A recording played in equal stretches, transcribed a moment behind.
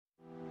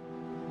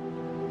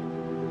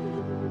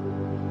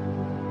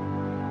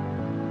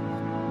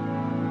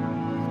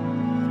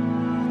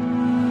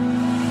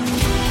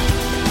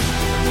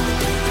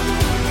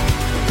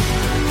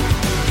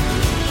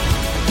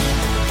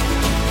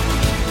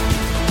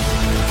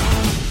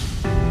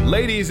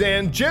Ladies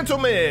and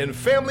gentlemen,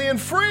 family and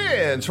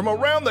friends from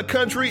around the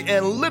country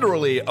and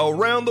literally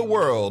around the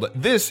world,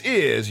 this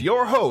is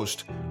your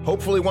host,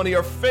 hopefully one of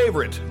your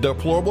favorite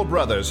deplorable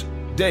brothers,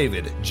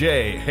 David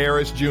J.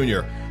 Harris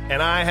Jr.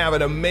 And I have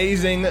an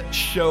amazing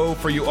show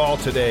for you all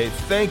today.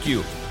 Thank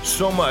you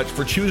so much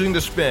for choosing to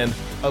spend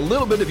a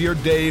little bit of your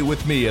day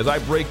with me as I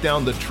break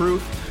down the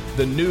truth,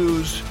 the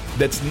news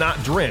that's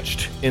not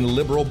drenched in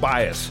liberal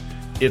bias.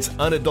 It's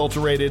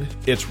unadulterated,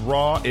 it's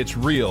raw, it's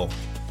real,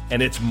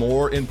 and it's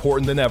more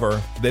important than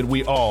ever that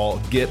we all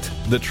get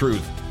the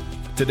truth.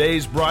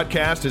 Today's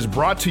broadcast is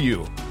brought to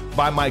you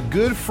by my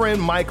good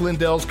friend Mike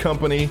Lindell's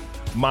company,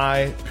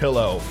 My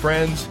Pillow.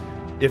 Friends,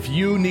 if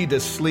you need to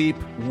sleep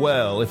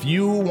well, if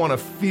you want to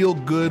feel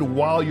good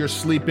while you're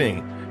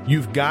sleeping,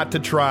 you've got to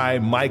try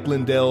Mike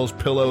Lindell's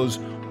pillows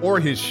or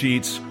his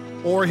sheets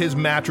or his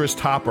mattress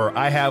topper.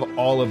 I have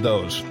all of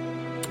those.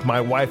 My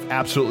wife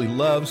absolutely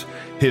loves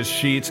his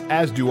sheets,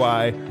 as do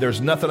I. There's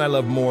nothing I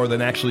love more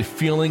than actually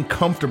feeling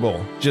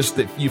comfortable. Just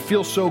that you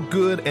feel so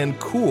good and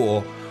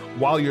cool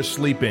while you're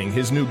sleeping.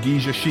 His new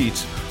Giza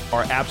sheets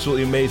are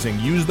absolutely amazing.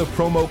 Use the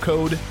promo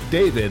code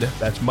DAVID,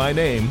 that's my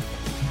name,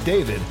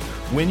 David,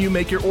 when you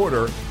make your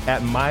order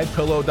at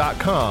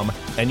mypillow.com,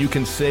 and you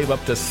can save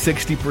up to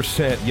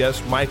 60%.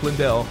 Yes, Mike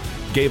Lindell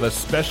gave a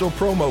special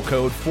promo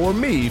code for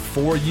me,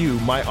 for you,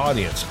 my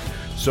audience.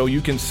 So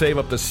you can save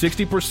up to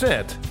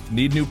 60%.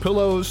 Need new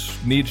pillows,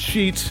 need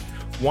sheets,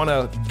 want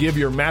to give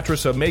your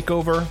mattress a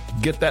makeover,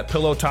 get that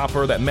pillow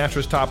topper, that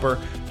mattress topper,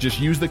 just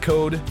use the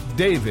code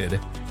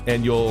DAVID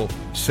and you'll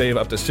save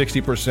up to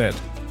 60%.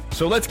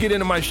 So let's get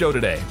into my show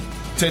today.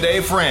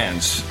 Today,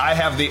 friends, I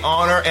have the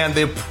honor and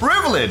the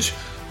privilege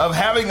of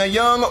having a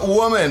young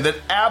woman that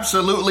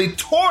absolutely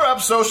tore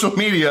up social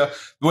media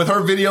with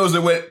her videos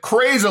that went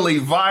crazily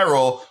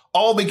viral,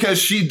 all because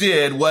she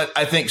did what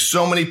I think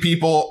so many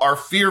people are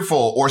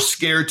fearful or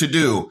scared to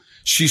do.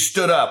 She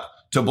stood up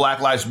to Black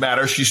Lives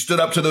Matter. She stood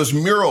up to those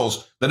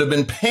murals that have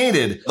been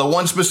painted, the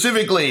one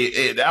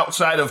specifically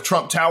outside of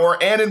Trump Tower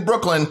and in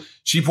Brooklyn.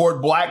 She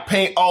poured black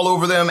paint all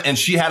over them, and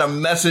she had a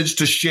message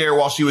to share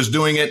while she was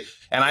doing it.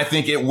 And I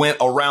think it went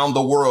around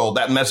the world.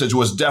 That message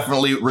was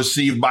definitely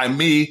received by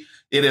me.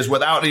 It is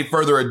without any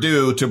further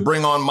ado to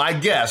bring on my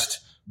guest,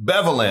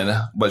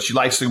 Bevelyn, but she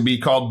likes to be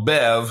called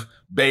Bev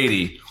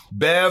Beatty.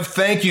 Bev,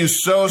 thank you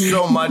so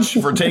much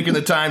for taking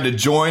the time to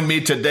join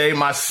me today.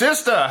 My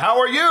sister, how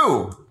are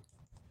you?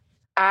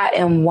 I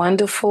am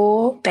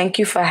wonderful. Thank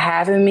you for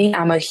having me.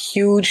 I'm a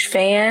huge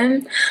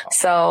fan,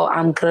 so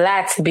I'm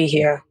glad to be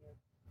here.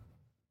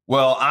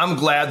 Well, I'm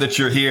glad that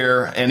you're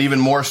here, and even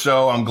more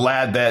so, I'm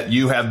glad that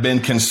you have been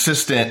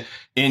consistent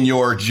in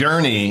your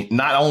journey,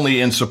 not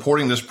only in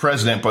supporting this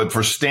president, but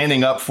for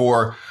standing up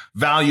for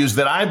values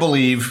that I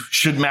believe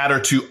should matter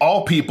to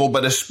all people,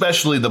 but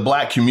especially the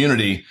Black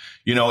community.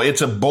 You know, it's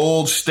a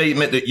bold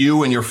statement that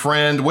you and your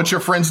friend, what's your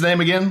friend's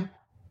name again?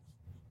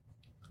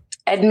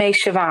 Edme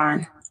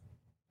Siobhan.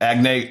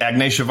 Agne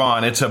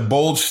Siobhan. It's a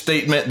bold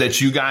statement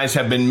that you guys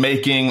have been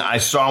making. I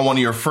saw one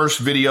of your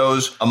first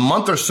videos a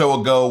month or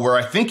so ago where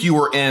I think you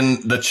were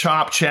in the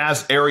Chop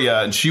Chaz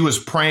area and she was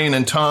praying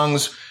in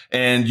tongues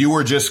and you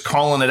were just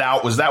calling it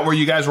out. Was that where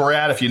you guys were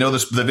at? If you know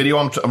the video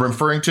I'm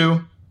referring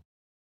to?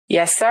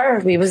 Yes, sir.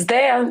 We was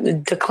there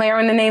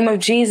declaring the name of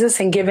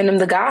Jesus and giving them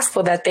the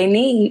gospel that they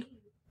need.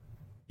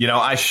 You know,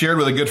 I shared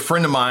with a good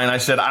friend of mine, I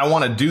said, I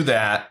want to do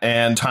that.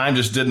 And time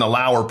just didn't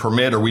allow or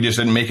permit, or we just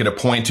didn't make it a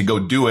point to go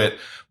do it.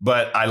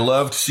 But I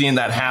loved seeing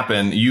that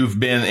happen. You've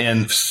been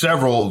in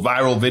several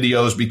viral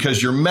videos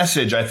because your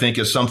message, I think,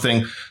 is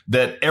something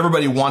that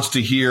everybody wants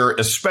to hear,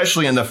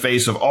 especially in the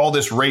face of all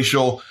this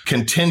racial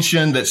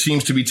contention that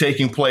seems to be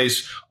taking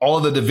place, all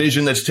of the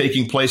division that's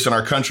taking place in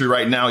our country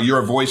right now. You're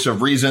a voice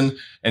of reason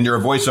and you're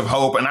a voice of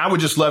hope. And I would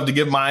just love to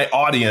give my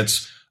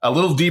audience a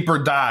little deeper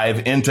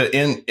dive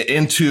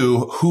into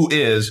who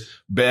is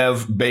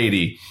Bev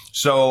Beatty.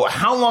 So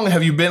how long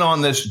have you been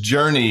on this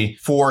journey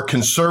for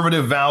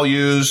conservative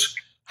values?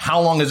 How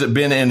long has it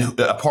been in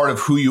a part of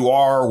who you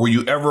are? Were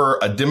you ever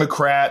a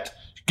Democrat?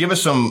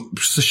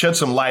 Shed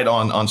some light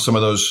on some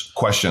of those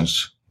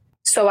questions.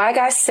 So I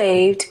got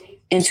saved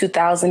in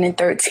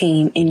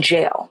 2013 in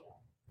jail.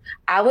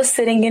 I was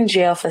sitting in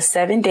jail for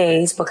 7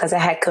 days because I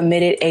had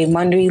committed a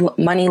money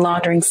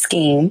laundering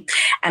scheme,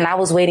 and I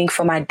was waiting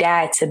for my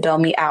dad to bail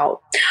me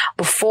out.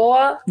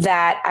 Before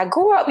that, I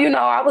grew up,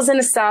 I was in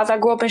the South. I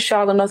grew up in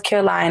Charlotte, North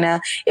Carolina.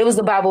 It was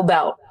the Bible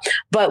Belt.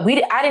 But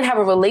I didn't have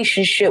a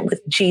relationship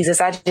with Jesus.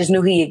 I just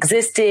knew he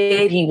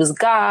existed. He was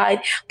God,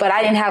 but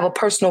I didn't have a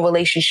personal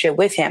relationship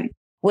with him.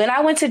 When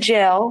I went to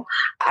jail,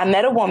 I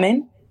met a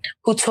woman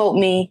who told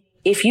me,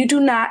 if you do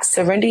not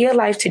surrender your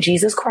life to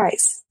Jesus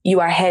Christ, you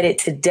are headed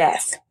to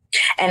death.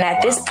 And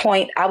at this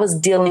point, I was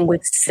dealing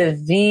with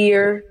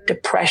severe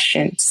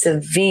depression,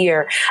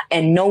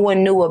 and no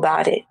one knew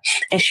about it.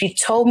 And she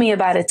told me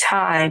about a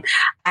time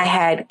I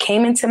had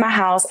came into my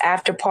house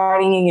after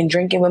partying and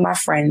drinking with my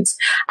friends.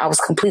 I was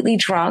completely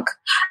drunk.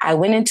 I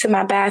went into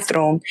my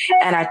bathroom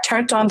and I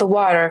turned on the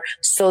water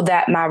so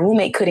that my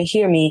roommate couldn't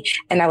hear me.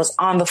 And I was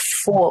on the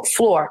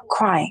floor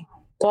crying.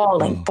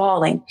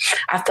 bawling.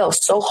 I felt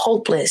so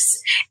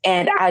hopeless.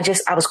 And I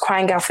was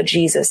crying out for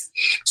Jesus.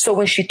 So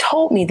when she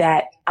told me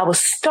that, I was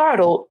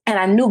startled and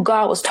I knew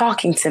God was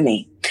talking to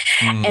me.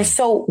 And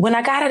so when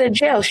I got out of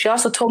jail, she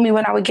also told me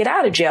when I would get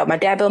out of jail. My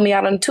dad bailed me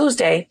out on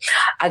Tuesday.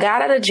 I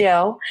got out of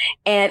jail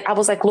and I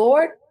was like,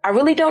 Lord, I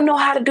really don't know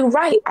how to do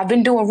right. I've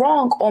been doing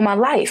wrong all my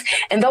life.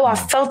 And though I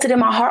felt it in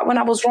my heart when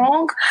I was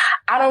wrong,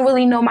 I don't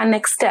really know my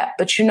next step.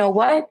 But you know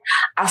what?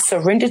 I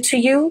surrender to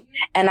you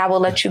and I will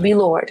let you be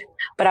Lord.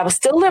 But I was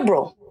still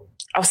liberal.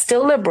 I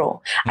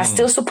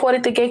still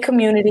supported the gay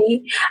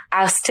community.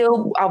 I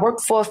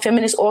worked for a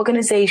feminist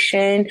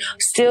organization,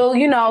 still,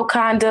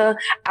 kind of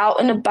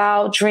out and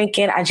about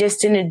drinking. I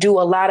just didn't do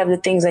a lot of the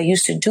things I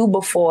used to do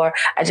before.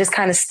 I just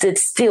kind of stood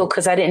still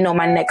because I didn't know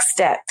my next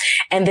step.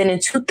 And then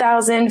in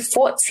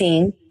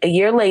 2014, a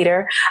year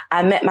later,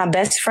 I met my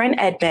best friend,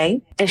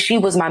 Edme, and she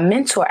was my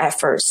mentor at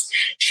first.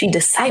 She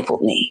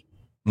discipled me.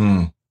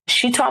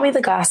 She taught me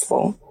the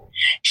gospel.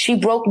 She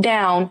broke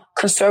down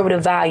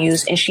conservative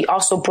values and she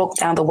also broke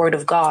down the word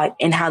of God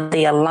and how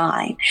they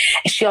align.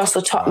 And she also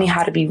taught me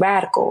how to be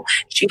radical.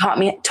 She taught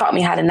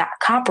me how to not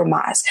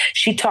compromise.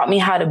 She taught me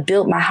how to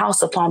build my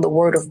house upon the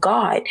word of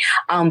God.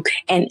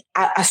 And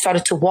I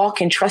started to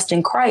walk and trust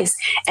in Christ.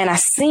 And I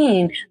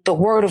seen the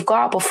word of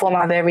God before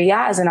my very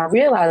eyes. And I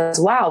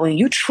realized, wow, when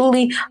you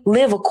truly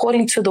live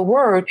according to the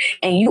word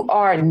and you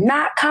are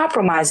not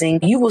compromising,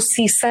 you will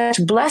see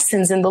such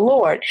blessings in the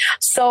Lord.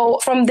 So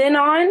from then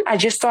on, I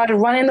just started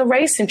running the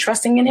race and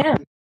trusting in him.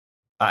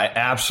 I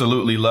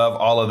absolutely love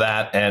all of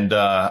that. And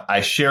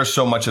I share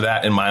so much of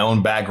that in my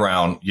own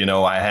background.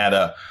 I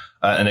had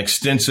an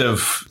extensive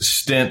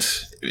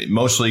stint,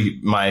 mostly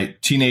my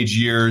teenage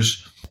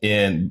years,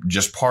 in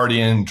just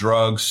partying,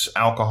 drugs,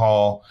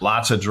 alcohol,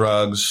 lots of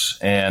drugs.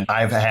 And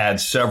I've had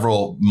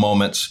several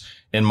moments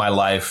in my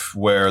life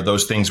where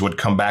those things would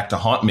come back to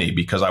haunt me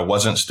because I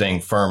wasn't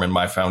staying firm in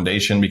my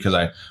foundation, because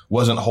I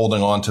wasn't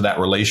holding on to that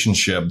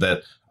relationship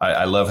that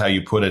I love how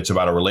you put it. It's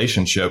about a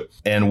relationship.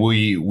 And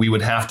we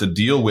would have to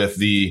deal with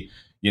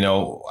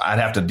I'd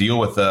have to deal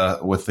with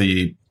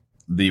the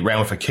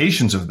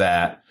ramifications of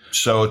that.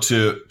 So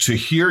to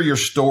hear your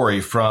story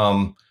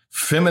from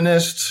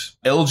feminist,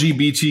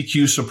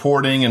 LGBTQ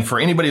supporting, and for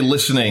anybody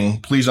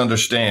listening, please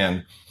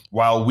understand,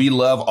 while we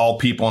love all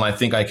people, and I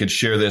think I could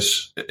share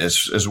this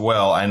as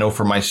well, I know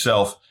for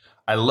myself,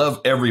 I love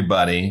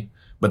everybody,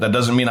 but that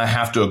doesn't mean I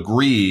have to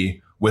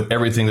agree with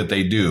everything that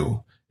they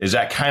do. Is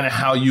that kind of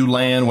how you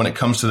land when it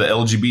comes to the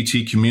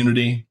LGBT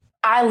community?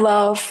 I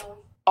love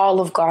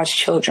all of God's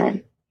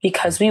children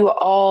because we are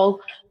all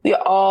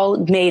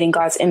made in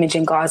God's image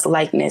and God's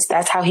likeness.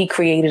 That's how he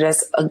created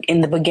us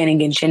in the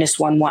beginning in Genesis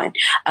 1:1.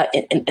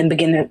 In the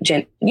beginning of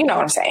you know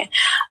what I'm saying?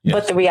 Yes.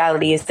 But the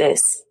reality is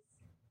this.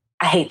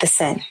 I hate the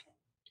sin.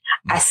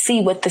 I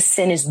see what the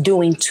sin is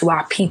doing to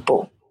our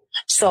people.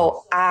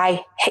 So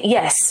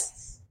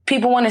yes,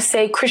 people want to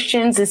say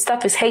Christians and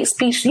stuff is hate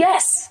speech.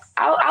 Yes,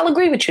 I'll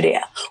agree with you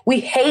there.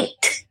 We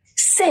hate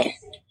sin.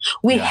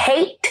 We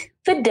hate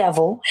the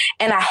devil,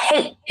 and I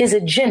hate his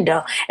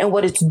agenda and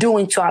what it's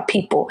doing to our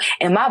people.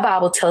 And my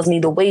Bible tells me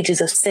the wages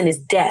of sin is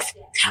death,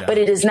 but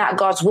it is not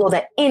God's will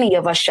that any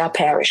of us shall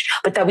perish,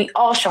 but that we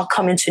all shall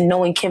come into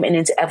knowing him and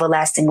into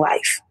everlasting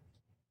life.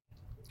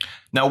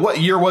 Now,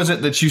 what year was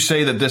it that you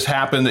say that this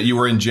happened, that you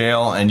were in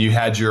jail and you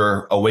had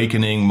your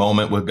awakening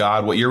moment with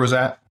God? What year was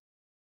that?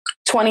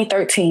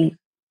 2013.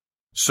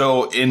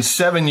 So in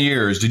 7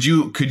 years, could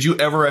you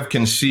ever have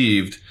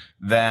conceived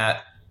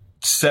that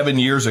 7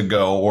 years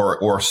ago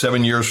or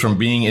 7 years from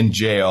being in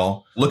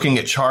jail, looking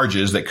at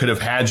charges that could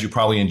have had you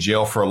probably in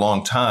jail for a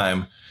long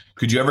time,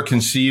 could you ever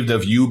conceived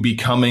of you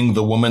becoming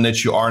the woman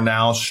that you are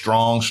now,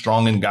 strong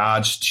in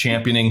God's,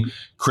 championing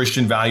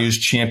Christian values,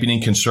 championing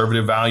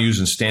conservative values,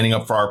 and standing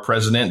up for our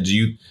president? Do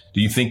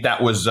you think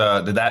that was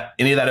did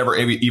any of that ever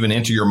even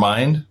enter your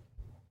mind?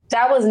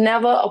 That was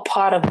never a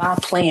part of my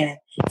plan.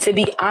 To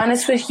be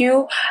honest with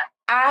you,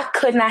 I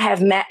could not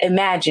have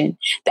imagined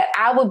that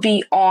I would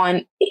be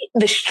on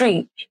the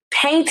street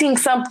painting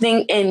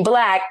something in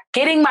black,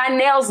 getting my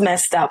nails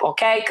messed up,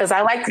 okay? Because I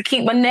like to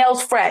keep my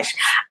nails fresh.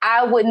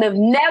 I wouldn't have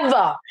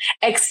never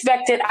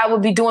expected I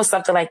would be doing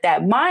something like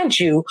that. Mind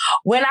you,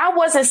 when I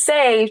wasn't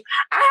saved,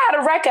 I had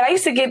a record. I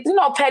used to get,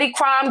 petty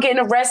crime,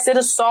 getting arrested,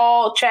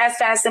 assault,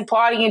 trespassing,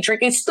 partying,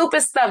 drinking,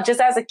 stupid stuff just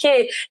as a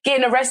kid,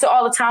 getting arrested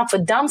all the time for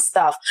dumb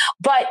stuff.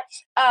 But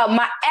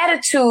my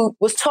attitude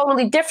was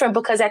totally different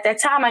because at that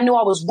time I knew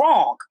I was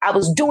wrong. I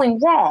was doing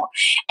wrong.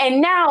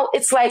 And now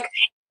it's like,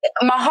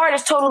 my heart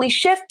is totally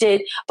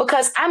shifted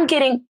because I'm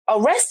getting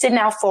arrested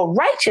now for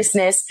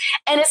righteousness.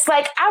 And it's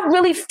like, I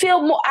really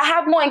feel more, I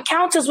have more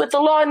encounters with the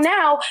Lord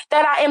now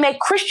that I am a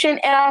Christian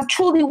and I'm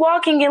truly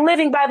walking and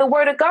living by the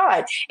word of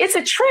God. It's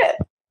a trip.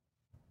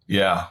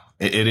 Yeah,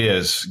 it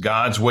is.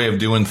 God's way of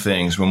doing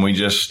things when we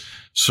just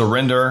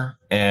surrender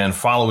and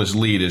follow his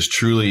lead is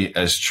truly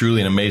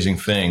an amazing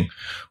thing.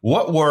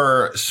 What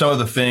were some of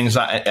the things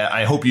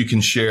I hope you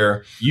can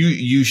share?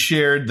 You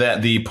shared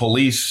that the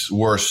police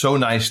were so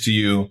nice to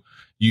you.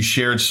 You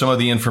shared some of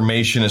the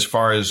information as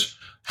far as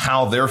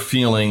how they're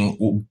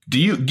feeling. Do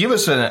you give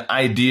us an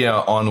idea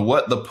on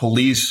what the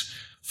police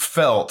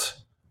felt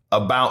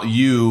about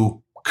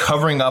you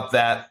covering up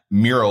that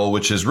mural,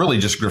 which is really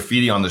just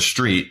graffiti on the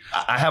street?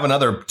 I have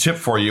another tip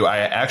for you. I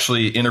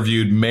actually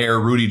interviewed Mayor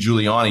Rudy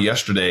Giuliani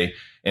yesterday,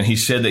 and he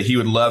said that he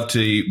would love to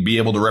be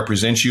able to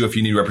represent you if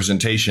you need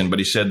representation. But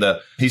he said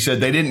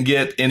they didn't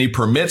get any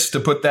permits to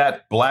put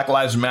that Black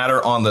Lives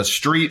Matter on the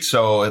street.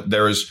 So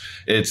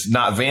it's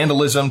not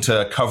vandalism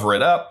to cover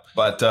it up.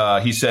 But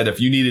he said if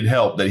you needed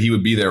help, that he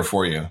would be there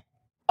for you.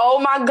 Oh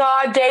my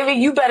God, David,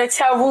 you better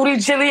tell Rudy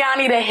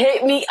Giuliani to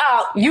hit me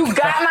up. You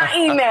got my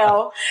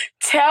email.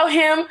 Tell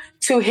him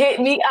to hit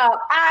me up.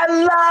 I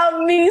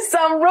love me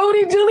some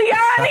Rudy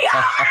Giuliani.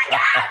 Oh my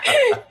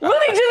God.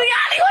 Rudy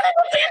Giuliani, what is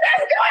the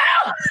business going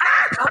on?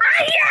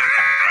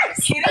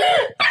 Yes!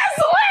 That's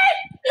lit.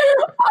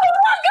 Oh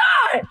my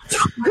God.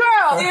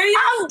 Girl,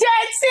 I'm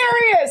dead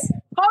serious.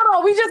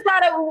 Hold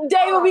on,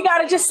 David, we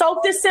gotta just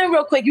soak this in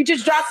real quick. You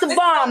just dropped the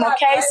bomb,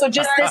 okay? So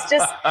this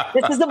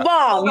is the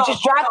bomb. You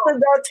just dropped the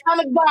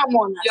atomic bomb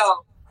on us. Yo,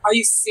 are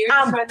you serious?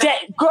 I'm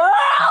dead, girl.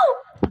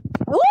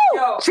 Woo!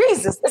 Yo.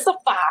 Jesus, it's a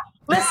fire.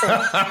 Listen.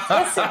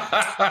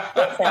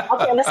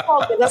 Okay, let's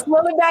focus. Let's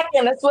reel it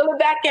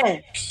back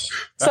in.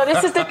 So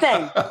this is the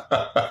thing.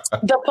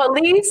 The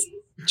police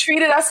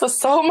treated us with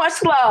so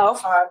much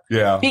love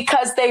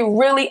because they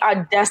really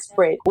are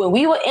desperate. When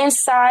we were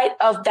inside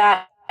of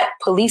that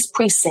police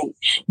precinct,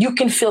 you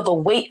can feel the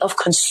weight of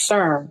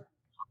concern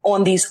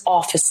on these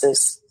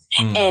officers.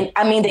 And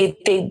I mean,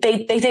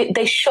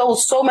 they showed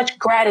so much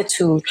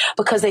gratitude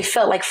because they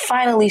felt like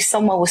finally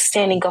someone was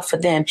standing up for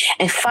them.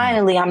 And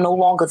finally, I'm no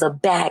longer the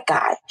bad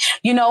guy,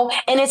 you know?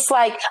 And it's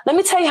like, let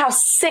me tell you how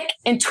sick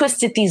and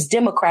twisted these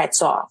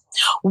Democrats are.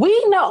 We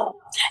know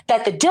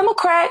that the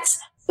Democrats,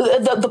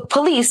 the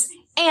police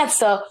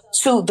answer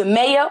to the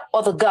mayor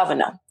or the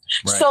governor.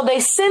 Right. So they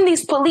send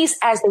these police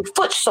as their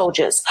foot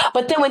soldiers.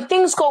 But then when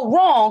things go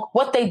wrong,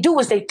 what they do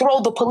is they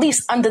throw the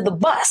police under the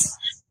bus.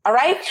 All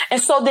right.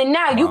 And so then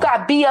now you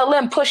got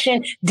BLM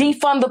pushing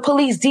defund the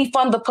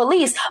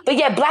police. But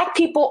yet Black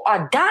people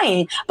are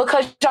dying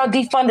because y'all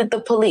defunded the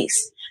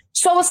police.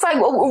 So it's like,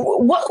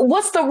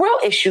 what's the real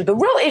issue? The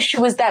real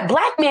issue is that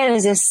Black man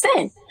is in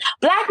sin.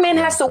 Black man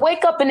has to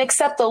wake up and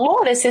accept the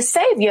Lord as his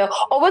savior,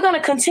 or we're going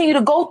to continue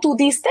to go through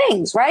these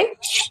things. Right.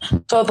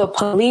 So the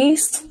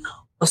police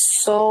was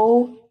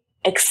so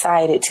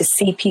excited to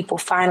see people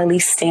finally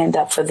stand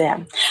up for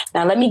them.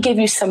 Now, let me give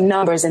you some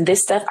numbers, and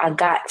this stuff I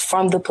got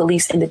from the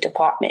police in the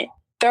department.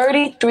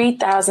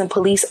 33,000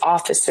 police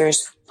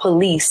officers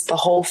police the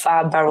whole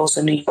 5 boroughs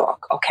of New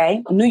York,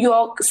 okay? New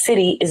York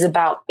City is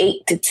about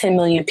 8 to 10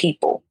 million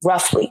people,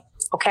 roughly.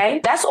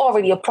 Okay, that's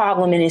already a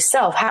problem in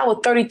itself. How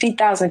are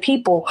 33,000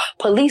 people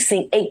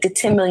policing 8 to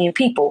 10 million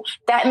people?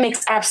 That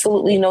makes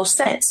absolutely no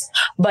sense.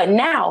 But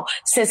now,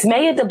 since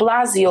Mayor de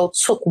Blasio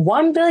took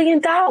 $1 billion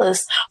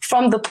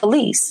from the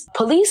police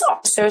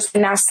officers are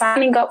now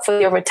signing up for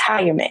their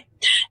retirement.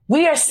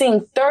 We are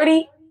seeing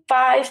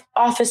 35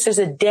 officers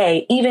a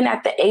day, even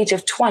at the age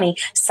of 20,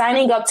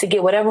 signing up to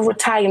get whatever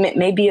retirement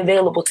may be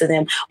available to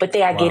them, but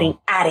they are getting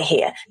out of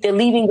here. They're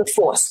leaving the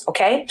force,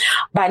 okay?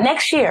 By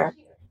next year,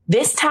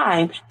 this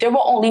time, there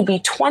will only be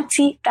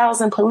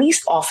 20,000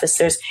 police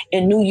officers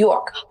in New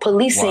York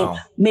policing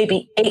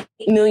maybe 8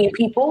 million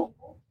people.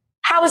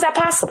 How is that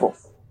possible?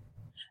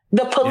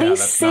 The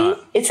police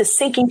it's a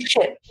sinking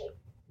ship.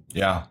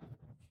 Yeah.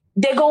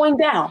 They're going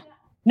down.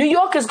 New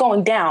York is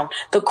going down.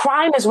 The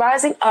crime is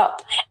rising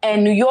up.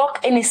 And New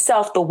York in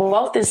itself, the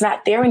wealth is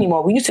not there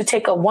anymore. We used to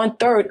take up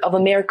 1/3 of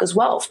America's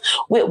wealth.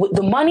 With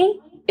the money,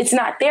 it's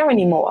not there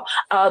anymore.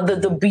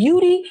 The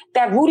beauty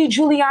that Rudy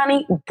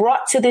Giuliani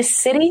brought to this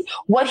city,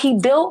 what he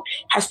built,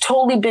 has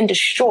totally been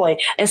destroyed.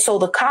 And so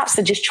the cops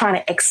are just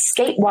trying to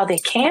escape while they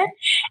can.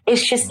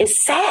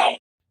 It's sad.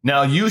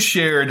 Now, you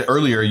shared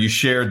earlier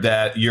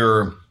that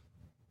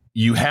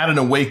you had an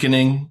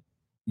awakening,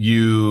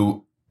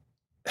 you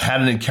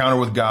had an encounter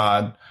with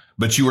God,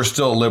 but you were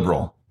still a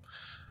liberal.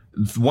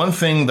 One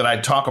thing that I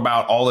talk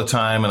about all the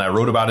time, and I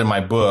wrote about in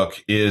my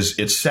book, is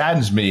it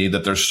saddens me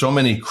that there's so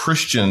many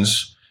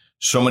Christians,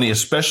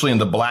 especially in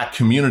the Black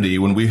community,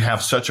 when we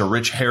have such a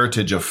rich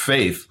heritage of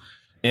faith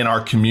in our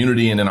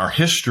community and in our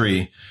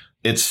history.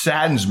 It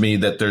saddens me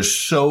that there's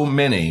so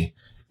many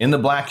in the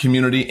Black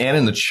community and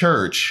in the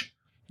church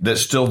that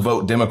still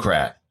vote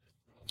Democrat.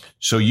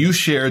 So you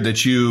shared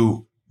that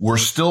you were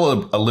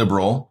still a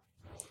liberal,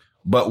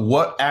 but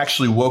what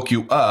actually woke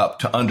you up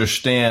to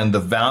understand the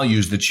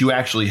values that you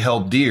actually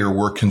held dear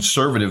were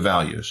conservative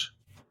values?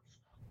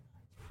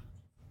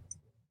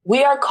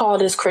 We are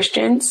called as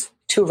Christians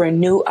to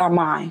renew our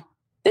mind.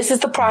 This is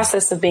the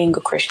process of being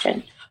a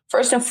Christian.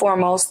 First and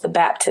foremost, the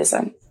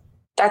baptism.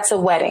 That's a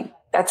wedding.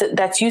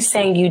 That's you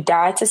saying you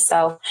die to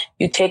self,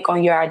 you take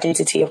on your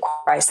identity of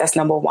Christ. That's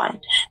number one.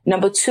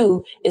 Number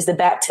two is the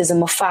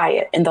baptism of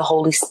fire in the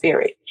Holy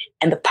Spirit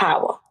and the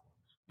power.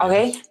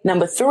 Okay.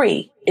 Number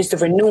three is the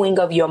renewing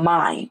of your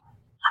mind.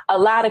 A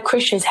lot of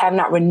Christians have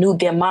not renewed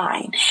their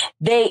mind.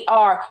 They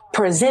are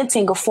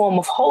presenting a form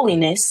of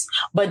holiness,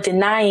 but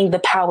denying the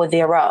power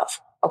thereof.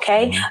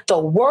 Okay. The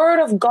word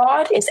of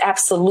God is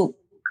absolute.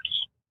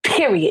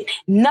 Period.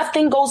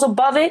 Nothing goes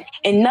above it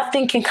and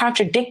nothing can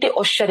contradict it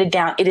or shut it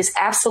down. It is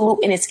absolute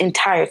in its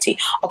entirety.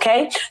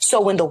 Okay.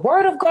 So when the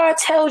word of God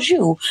tells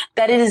you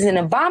that it is an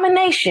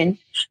abomination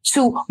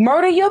to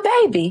murder your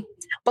baby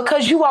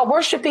because you are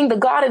worshiping the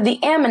God of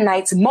the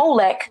Ammonites,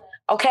 Molech,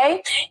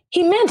 okay,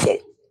 he meant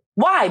it.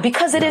 Why?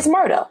 Because it is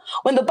murder.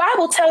 When the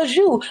Bible tells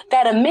you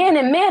that a man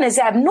and man is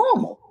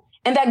abnormal,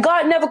 and that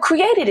God never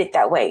created it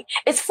that way.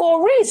 It's for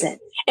a reason.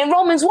 In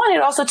Romans 1,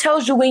 it also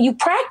tells you when you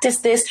practice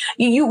this,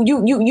 you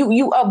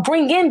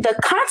bring in the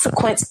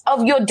consequence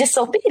of your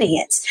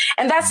disobedience.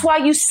 And that's why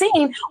you've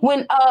seen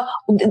when,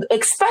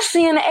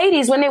 especially in the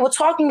 80s, when they were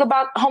talking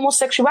about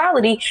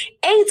homosexuality,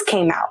 AIDS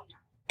came out.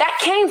 That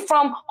came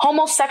from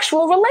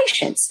homosexual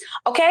relations.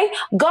 Okay.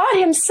 God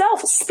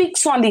himself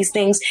speaks on these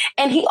things.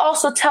 And he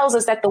also tells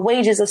us that the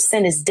wages of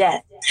sin is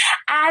death.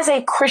 As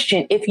a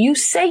Christian, if you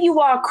say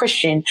you are a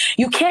Christian,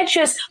 you can't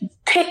just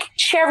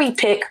cherry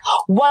pick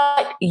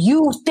what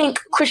you think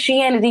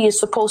Christianity is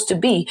supposed to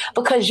be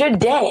because you're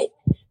dead.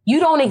 You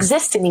don't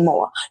exist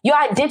anymore. Your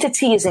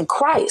identity is in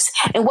Christ.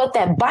 And what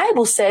that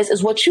Bible says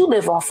is what you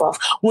live off of.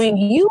 When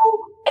you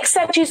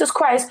accept Jesus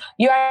Christ,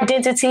 your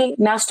identity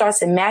now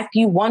starts in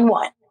Matthew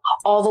 1:1.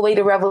 All the way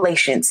to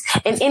Revelations.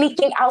 And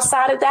anything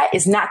outside of that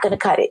is not going to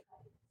cut it.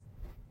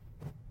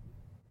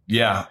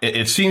 Yeah,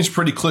 it seems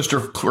pretty crystal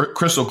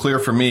clear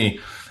for me.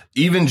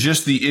 Even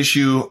just the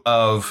issue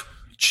of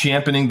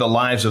championing the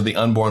lives of the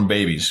unborn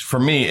babies. For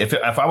me, if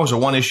I was a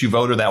one issue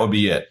voter, that would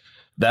be it.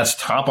 That's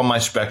top on my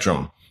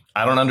spectrum.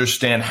 I don't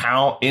understand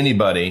how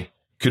anybody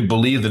could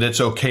believe that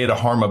it's okay to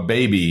harm a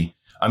baby.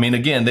 I mean,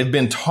 again, they've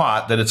been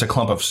taught that it's a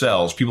clump of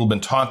cells. People have been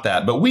taught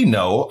that. But we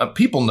know,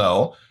 people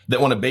know that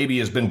when a baby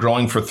has been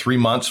growing for 3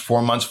 months,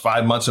 4 months,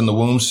 5 months in the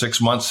womb,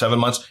 6 months, 7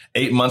 months,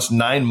 8 months,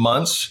 9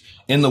 months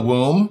in the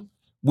womb,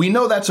 we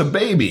know that's a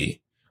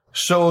baby.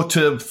 So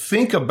to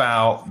think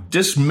about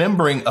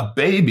dismembering a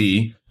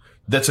baby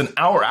that's an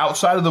hour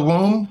outside of the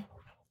womb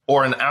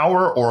or an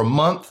hour or a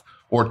month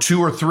or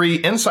 2 or 3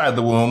 inside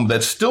the womb,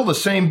 that's still the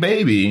same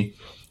baby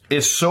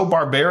is so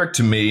barbaric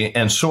to me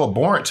and so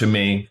abhorrent to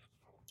me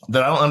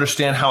that I don't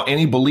understand how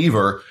any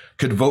believer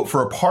could vote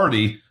for a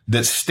party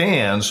that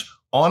stands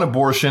on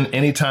abortion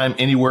anytime,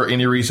 anywhere,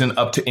 any reason,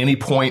 up to any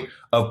point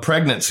of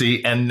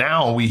pregnancy. And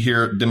now we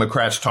hear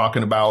Democrats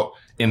talking about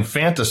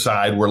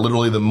infanticide, where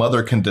literally the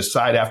mother can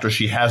decide after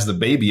she has the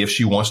baby if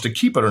she wants to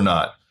keep it or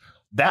not.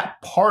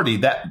 That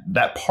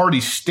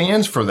party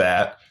stands for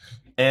that.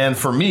 And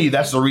for me,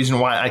 that's the reason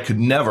why I could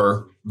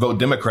never vote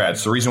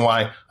Democrats. The reason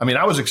why,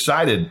 I was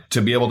excited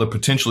to be able to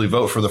potentially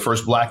vote for the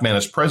first black man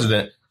as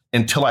president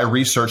until I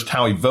researched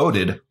how he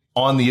voted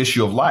on the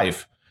issue of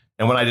life.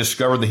 And when I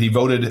discovered that he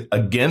voted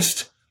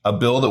against a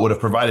bill that would have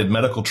provided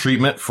medical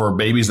treatment for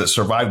babies that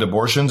survived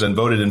abortions and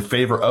voted in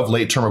favor of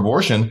late-term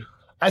abortion,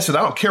 I said,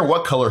 I don't care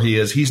what color he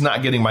is. He's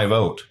not getting my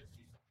vote.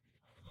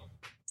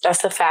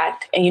 That's a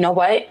fact. And you know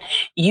what?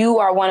 You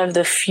are one of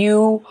the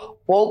few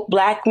woke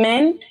black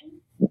men,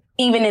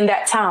 even in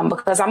that time,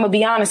 because I'm going to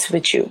be honest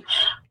with you.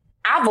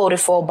 I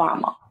voted for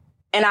Obama,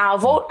 and I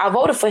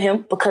voted for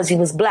him because he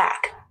was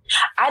black.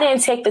 I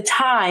didn't take the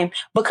time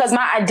because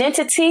my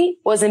identity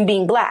wasn't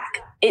being black.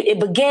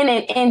 It began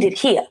and ended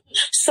here.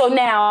 So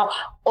now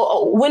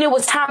when it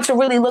was time to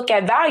really look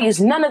at values,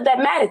 none of that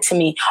mattered to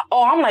me.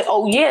 Oh, I'm like,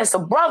 oh, yeah, it's a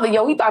brother.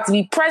 Yo, he about to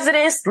be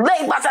president.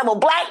 He about to have a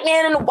black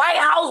man in the White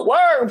House.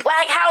 Word,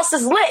 Black House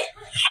is lit.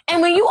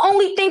 And when you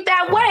only think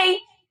that way,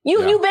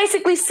 you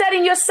basically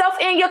setting yourself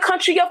and your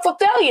country up for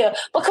failure,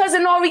 because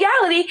in all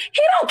reality,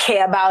 he don't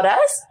care about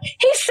us.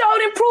 He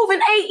showed and proved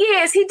in 8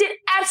 years he did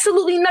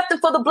absolutely nothing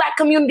for the black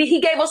community. He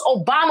gave us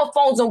Obama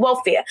phones and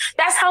welfare.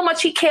 That's how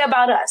much he cared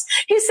about us.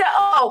 He said,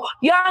 oh,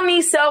 y'all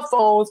need cell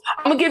phones.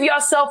 I'm gonna give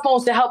y'all cell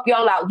phones to help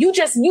y'all out. You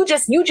just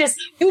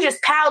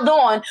piled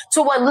on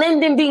to what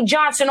Lyndon B.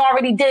 Johnson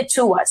already did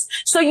to us.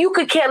 So you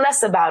could care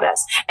less about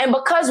us. And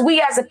because we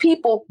as a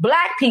people,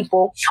 black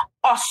people,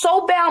 are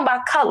so bound by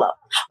color,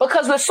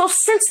 because we're so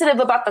sensitive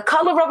about the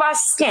color of our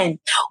skin,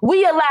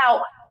 we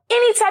allow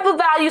any type of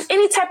values,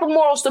 any type of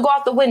morals to go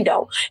out the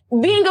window.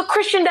 Being a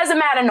Christian doesn't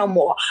matter no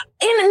more.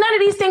 None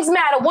of these things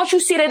matter. Once you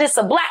see that it's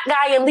a black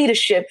guy in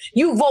leadership,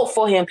 you vote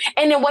for him.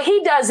 And then what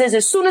he does is,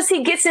 as soon as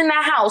he gets in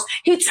that house,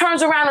 he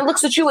turns around and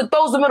looks at you and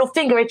throws the middle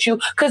finger at you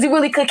because he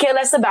really could care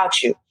less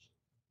about you.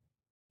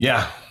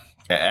 Yeah,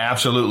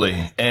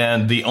 absolutely.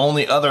 And the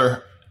only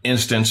other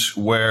instance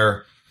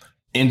where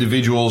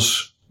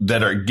individuals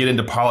that get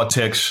into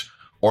politics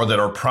or that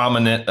are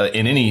prominent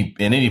in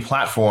any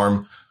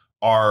platform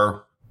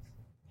are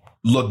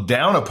looked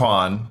down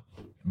upon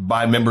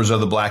by members of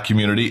the black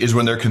community is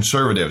when they're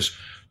conservatives.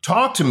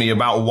 Talk to me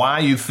about why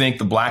you think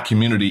the black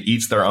community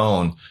eats their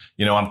own.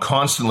 I'm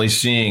constantly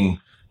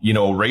seeing,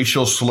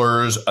 racial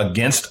slurs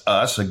against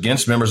us,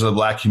 against members of the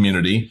black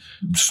community.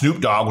 Snoop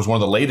Dogg was one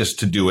of the latest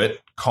to do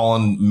it,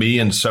 calling me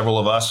and several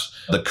of us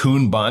the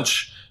coon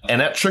bunch.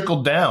 And that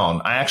trickled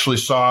down. I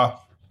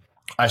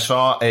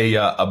saw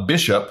a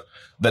bishop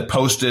that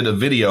posted a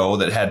video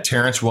that had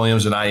Terrence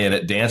Williams and I in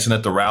it dancing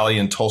at the rally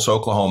in Tulsa,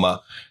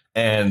 Oklahoma.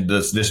 And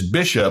this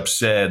bishop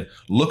said,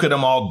 look at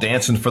them all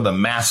dancing for the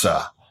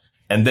massa.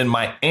 And then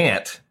my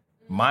aunt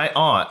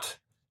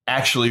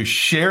actually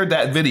shared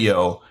that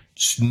video,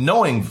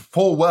 knowing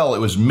full well it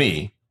was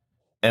me,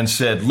 and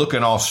said,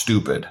 looking all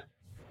stupid.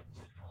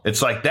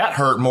 It's like that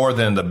hurt more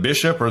than the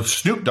bishop or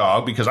Snoop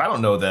Dogg, because I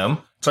don't know them.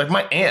 It's like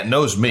my aunt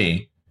knows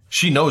me.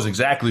 She knows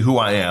exactly who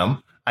I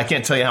am. I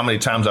can't tell you how many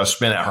times I've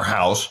spent at her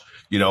house,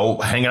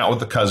 hanging out with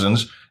the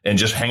cousins and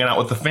just hanging out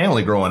with the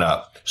family growing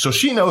up. So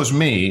she knows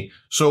me.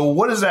 So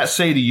what does that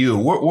say to you?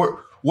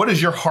 What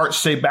does your heart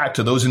say back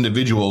to those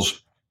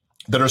individuals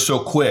that are so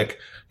quick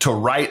to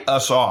write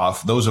us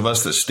off, those of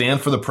us that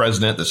stand for the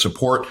president, that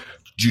support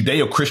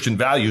Judeo-Christian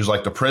values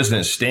like the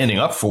president is standing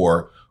up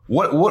for?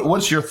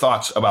 What's your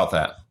thoughts about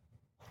that?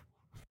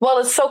 Well,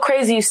 it's so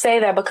crazy you say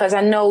that, because I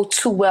know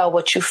too well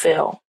what you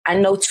feel. I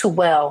know too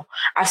well.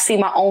 I see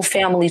my own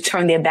family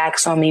turn their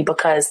backs on me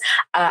because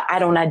I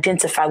don't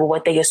identify with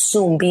what they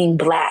assume being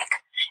Black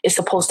is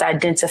supposed to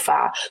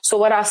identify. So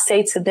what I'll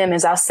say to them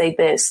is I'll say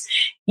this.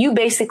 You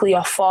basically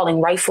are falling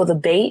right for the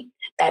bait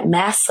that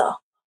Massa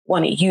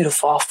wanted you to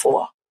fall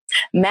for.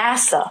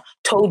 Massa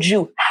told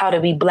you how to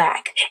be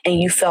Black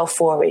and you fell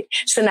for it.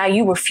 So now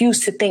you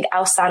refuse to think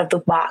outside of the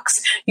box.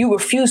 You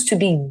refuse to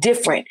be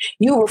different.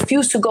 You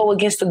refuse to go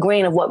against the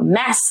grain of what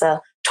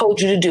Massa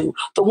told you to do.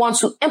 The ones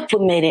who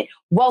implemented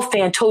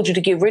welfare and told you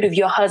to get rid of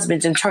your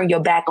husbands and turn your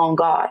back on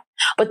God.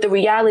 But the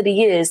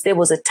reality is there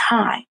was a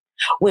time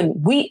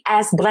when we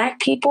as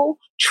Black people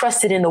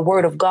trusted in the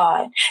word of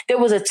God. There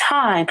was a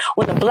time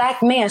when a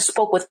Black man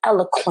spoke with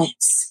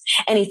eloquence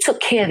and he took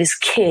care of his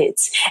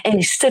kids and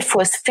he stood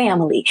for his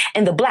family.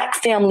 And the Black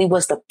family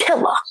was the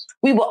pillar.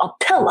 We were a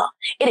pillar.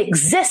 It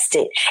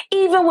existed.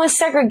 Even when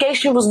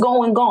segregation was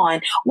going on,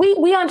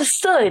 we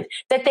understood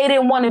that they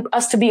didn't want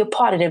us to be a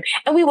part of them.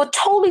 And we were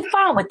totally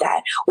fine with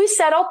that. We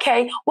said,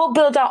 okay, we'll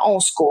build our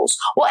own schools.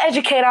 We'll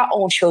educate our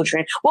own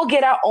children. We'll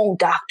get our own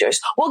doctors.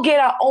 We'll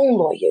get our own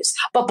lawyers.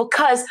 But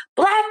because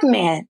Black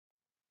men,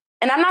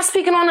 and I'm not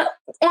speaking on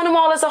them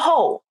all as a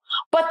whole,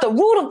 but the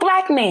root of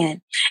Black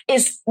man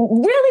is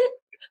really,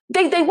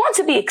 they want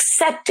to be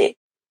accepted.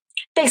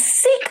 They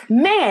seek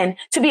man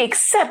to be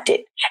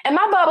accepted. And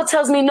my Bible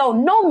tells me,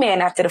 no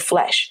man after the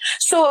flesh.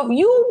 So if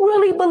you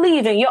really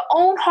believe in your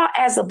own heart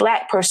as a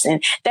Black person,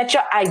 that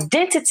your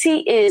identity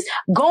is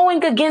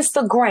going against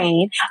the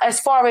grain as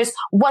far as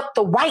what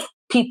the white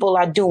people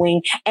are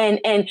doing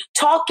and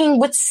talking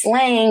with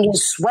slang and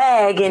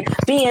swag and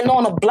being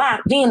on a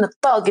block, being a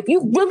thug. If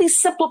you really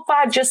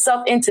simplified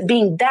yourself into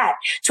being that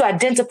to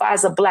identify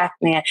as a Black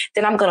man,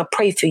 then I'm going to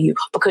pray for you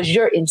because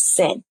you're in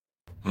sin.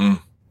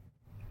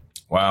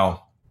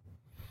 Wow.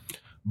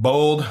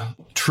 Bold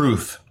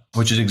truth,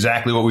 which is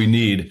exactly what we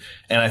need.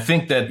 And I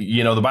think that,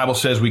 the Bible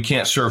says we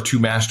can't serve two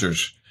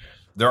masters.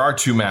 There are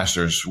two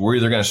masters. We're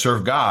either going to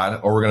serve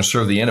God or we're going to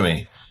serve the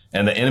enemy.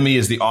 And the enemy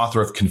is the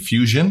author of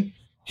confusion.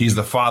 He's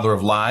the father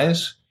of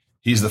lies.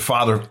 He's the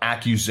father of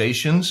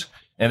accusations.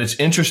 And it's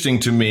interesting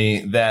to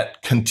me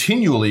that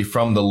continually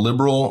from the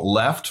liberal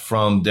left,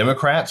 from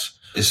Democrats,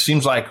 it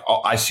seems like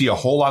I see a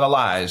whole lot of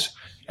lies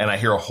and I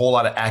hear a whole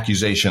lot of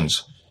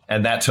accusations.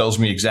 And that tells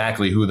me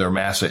exactly who their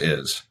massa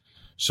is.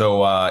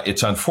 So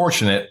it's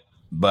unfortunate,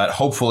 but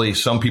hopefully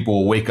some people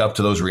will wake up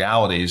to those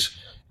realities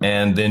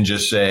and then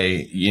just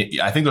say,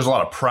 I think there's a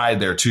lot of pride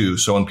there too.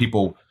 So when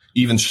people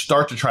even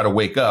start to try to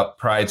wake up,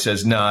 pride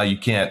says, nah, you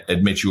can't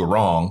admit you were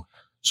wrong.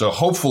 So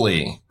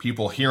hopefully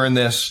people hearing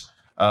this,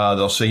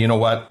 they'll say, you know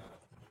what?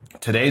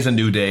 Today's a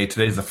new day.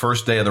 Today's the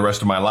first day of the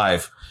rest of my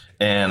life.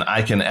 And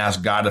I can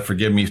ask God to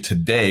forgive me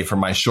today for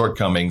my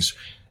shortcomings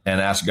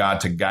and ask God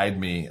to guide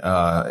me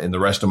in the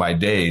rest of my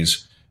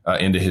days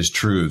into his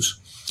truths.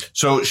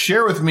 So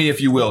share with me,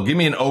 if you will, give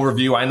me an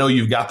overview. I know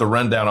you've got the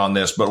rundown on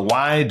this, but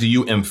why do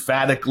you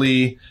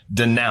emphatically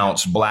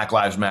denounce Black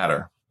Lives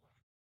Matter?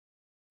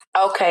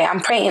 Okay, I'm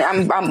praying.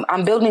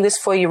 I'm building this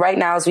for you right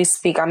now as we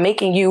speak. I'm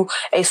making you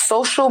a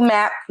social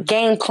map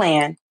game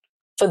plan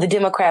for the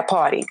Democrat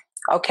Party.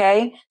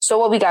 Okay, so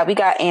what we got? We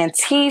got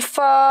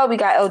Antifa, we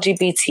got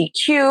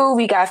LGBTQ,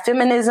 we got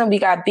feminism, we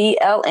got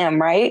BLM,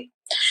 right?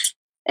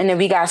 And then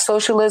we got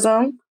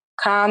socialism,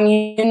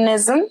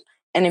 communism,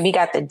 and then we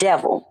got the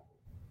devil.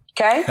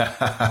 Okay,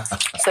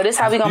 so this is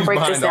how we're going to break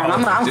this down.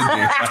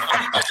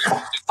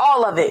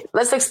 All of it.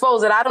 Let's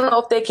expose it. I don't know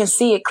if they can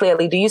see it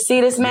clearly. Do you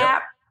see this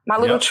map? My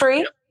little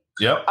tree?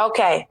 Yep.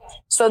 Okay,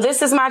 so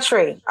this is my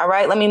tree. All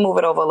right, let me move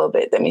it over a little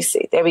bit. Let me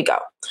see. There we go.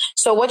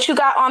 So what you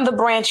got on the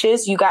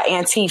branches, you got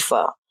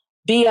Antifa,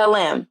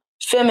 BLM,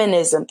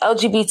 feminism,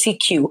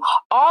 LGBTQ.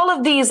 All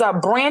of these are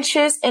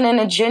branches in an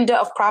agenda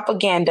of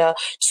propaganda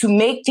to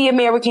make the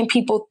American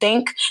people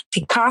think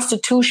the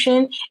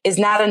Constitution is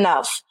not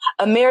enough.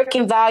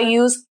 American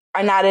values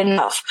are not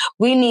enough.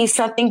 We need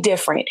something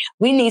different.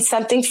 We need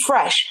something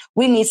fresh.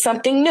 We need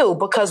something new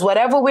because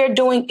whatever we're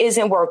doing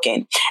isn't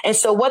working. And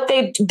so what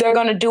they're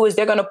going to do is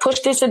they're going to push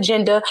this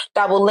agenda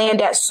that will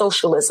land at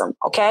socialism.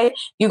 Okay.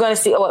 You're going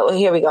to see,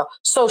 here we go.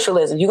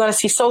 Socialism. You're going to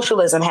see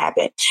socialism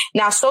happen.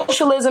 Now,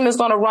 socialism is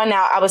going to run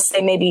out, I would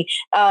say maybe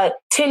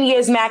 10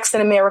 years max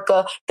in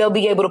America. They'll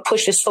be able to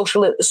push this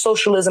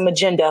socialism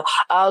agenda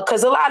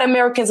because a lot of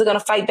Americans are going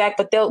to fight back,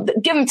 but they'll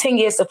give them 10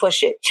 years to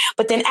push it.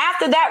 But then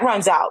after that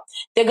runs out,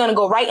 they're going to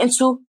go right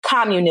into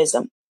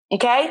communism.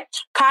 Okay.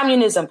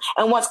 Communism.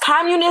 And once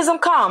communism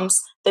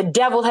comes, the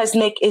devil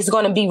is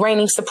going to be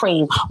reigning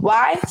supreme.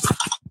 Why?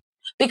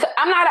 Because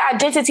I'm not an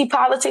identity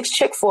politics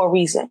chick for a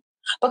reason.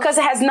 Because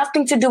it has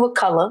nothing to do with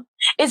color.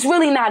 It's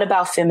really not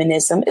about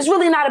feminism. It's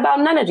really not about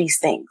none of these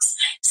things.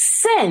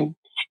 Sin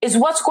is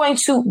what's going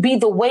to be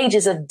the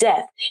wages of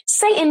death.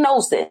 Satan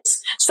knows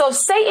this. So if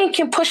Satan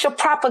can push a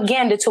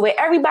propaganda to where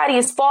everybody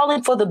is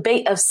falling for the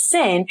bait of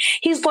sin,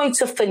 he's going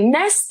to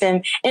finesse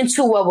them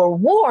into a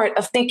reward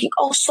of thinking,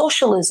 oh,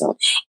 socialism,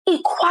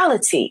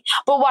 equality.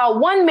 But while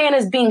one man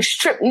is being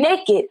stripped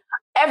naked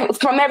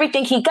from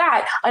everything he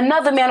got,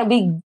 another man will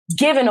be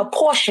given a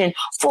portion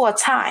for a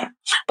time.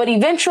 But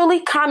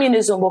eventually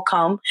communism will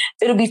come.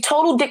 It'll be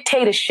total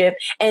dictatorship.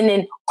 And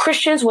then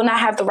Christians will not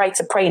have the right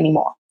to pray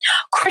anymore.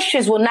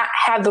 Christians will not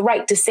have the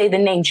right to say the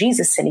name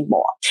Jesus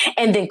anymore.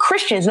 And then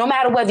Christians, no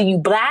matter whether you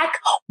black,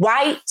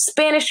 white,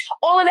 Spanish,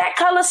 all of that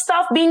color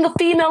stuff, being a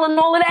female and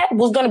all of that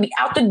was going to be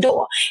out the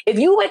door. If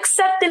you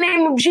accept the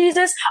name of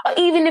Jesus, or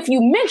even if you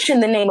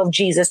mention the name of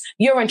Jesus,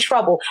 you're in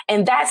trouble.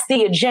 And that's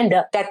the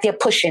agenda that they're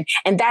pushing.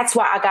 And that's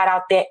why I got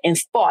out there and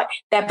fought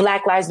that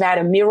Black Lives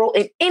Matter mural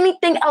and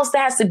anything else that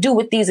has to do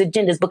with these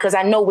agendas, because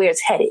I know where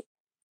it's headed.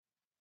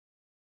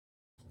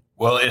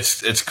 Well,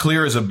 it's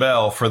clear as a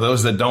bell for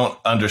those that don't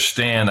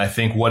understand, I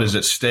think, what is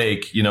at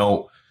stake,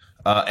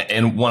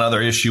 and one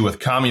other issue with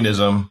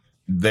communism,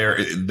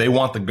 they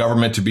want the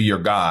government to be your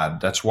God.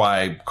 That's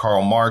why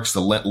Karl Marx,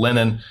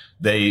 Lenin,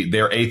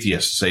 they're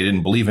atheists. They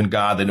didn't believe in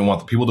God. They didn't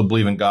want the people to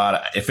believe in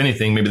God. If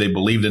anything, maybe they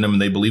believed in him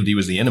and they believed he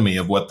was the enemy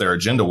of what their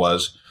agenda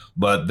was.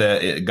 But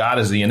God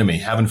is the enemy.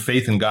 Having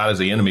faith in God is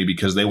the enemy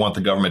because they want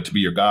the government to be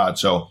your God.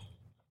 So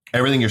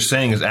everything you're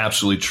saying is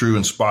absolutely true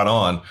and spot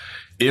on.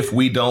 If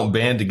we don't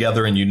band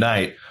together and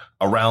unite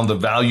around the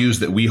values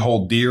that we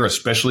hold dear,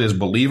 especially as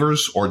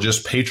believers or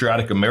just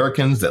patriotic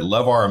Americans that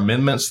love our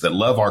amendments, that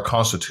love our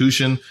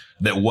Constitution,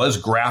 that was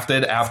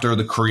grafted after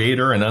the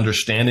Creator, and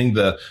understanding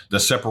the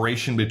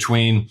separation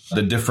between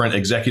the different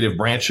executive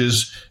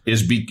branches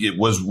it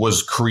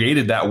was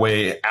created that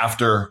way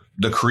after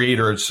the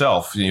Creator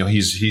itself.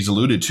 He's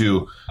alluded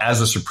to as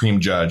the supreme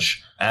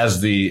judge,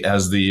 as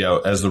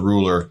the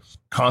ruler.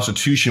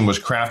 Constitution was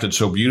crafted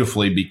so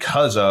beautifully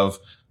because of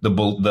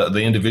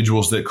the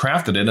individuals that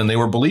crafted it, and they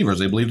were believers.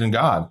 They believed in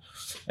God.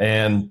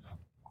 And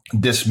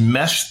this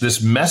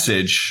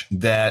message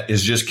that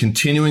is just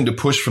continuing to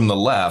push from the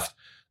left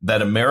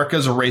that America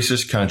is a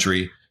racist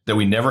country, that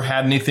we never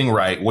had anything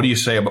right. What do you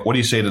say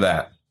to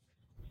that?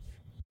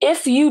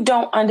 If you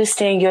don't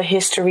understand your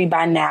history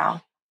by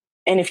now,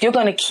 and if you're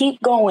going to keep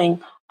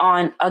going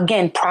on,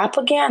 again,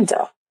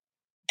 propaganda,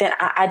 then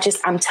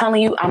I'm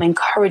telling you, I'm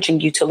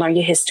encouraging you to learn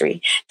your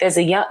history. He's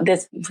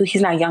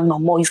not young no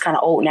more. He's kind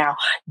of old now.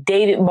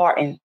 David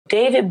Barton.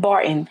 David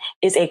Barton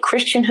is a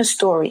Christian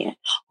historian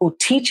who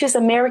teaches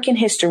American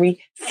history.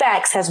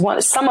 Facts, has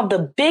some of the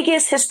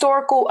biggest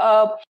historical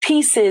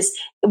pieces,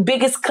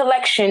 biggest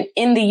collection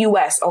in the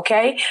U.S.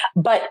 Okay.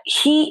 But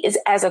he is,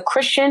 as a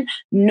Christian,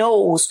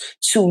 knows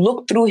to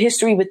look through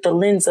history with the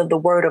lens of the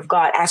word of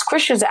God, as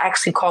Christians are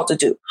actually called to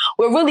do.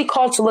 We're really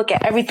called to look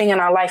at everything in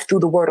our life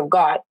through the word of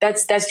God.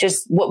 That's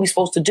just what we're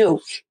supposed to do.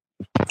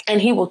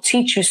 And he will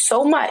teach you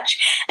so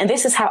much. And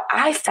this is how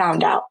I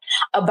found out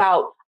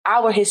about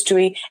our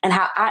history and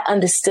how I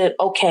understood,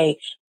 okay,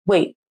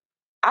 wait,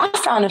 our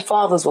founding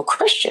fathers were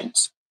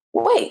Christians.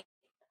 Wait,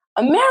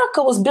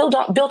 America was built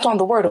on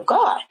the word of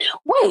God.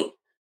 Wait,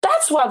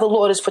 that's why the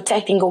Lord is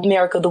protecting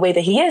America the way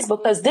that he is,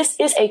 because this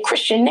is a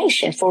Christian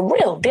nation for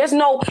real. There's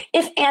no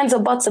ifs, ands,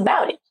 or buts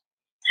about it.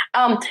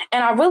 And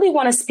I really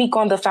want to speak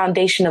on the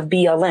foundation of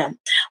BLM,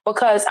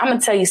 because I'm going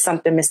to tell you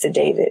something, Mr.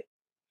 David.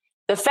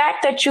 The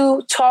fact that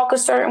you talk a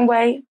certain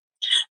way,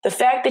 the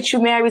fact that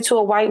you're married to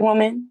a white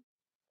woman,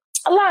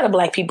 a lot of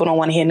black people don't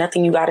want to hear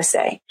nothing you got to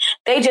say.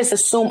 They just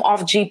assume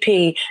off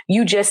GP,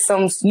 you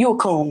a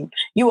coon,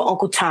 you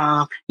Uncle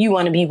Tom, you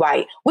want to be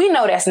white. We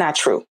know that's not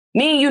true.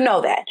 Me and you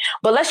know that.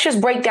 But let's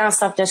just break down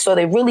something so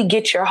they really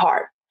get your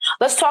heart.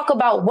 Let's talk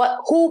about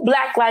who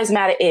Black Lives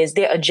Matter is,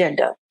 their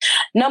agenda.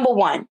 Number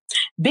one,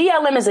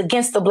 BLM is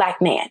against the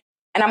black man.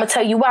 And I'm going to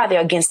tell you why they're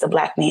against the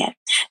black man.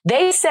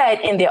 They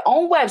said in their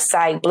own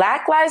website,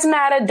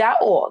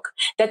 blacklivesmatter.org,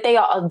 that they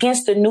are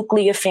against the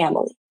nuclear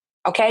family.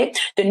 Okay,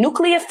 the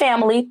nuclear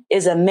family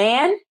is a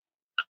man,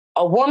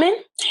 a woman,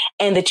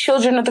 and the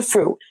children of the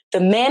fruit. The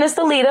man is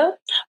the leader,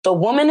 the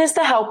woman is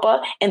the helper,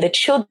 and the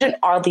children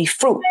are the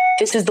fruit.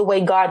 This is the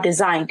way God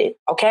designed it.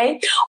 Okay,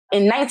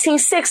 in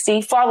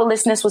 1960,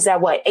 fatherlessness was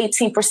at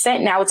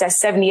 18%. Now it's at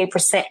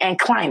 78% and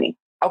climbing.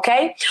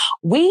 Okay.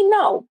 We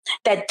know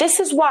that this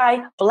is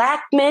why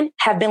Black men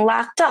have been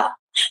locked up.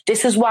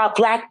 This is why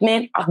Black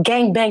men are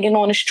gangbanging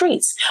on the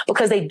streets,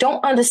 because they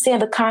don't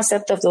understand the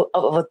concept of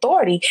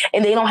authority,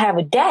 and they don't have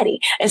a daddy.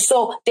 And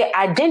so their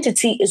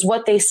identity is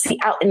what they see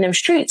out in them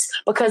streets,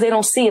 because they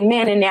don't see a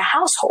man in their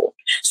household.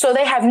 So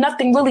they have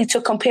nothing really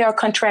to compare or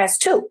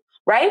contrast to,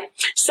 right?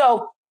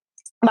 So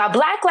by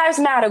Black Lives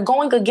Matter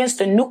going against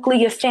the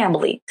nuclear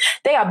family,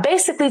 they are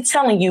basically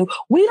telling you,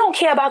 we don't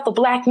care about the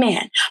Black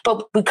man,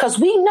 but because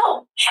we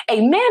know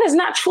a man is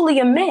not truly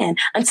a man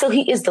until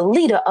he is the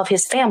leader of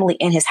his family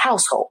and his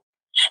household.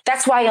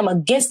 That's why I'm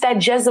against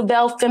that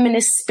Jezebel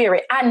feminist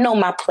spirit. I know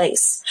my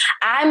place.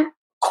 I'm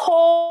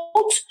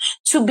called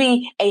to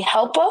be a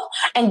helper,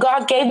 and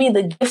God gave me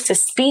the gift to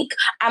speak.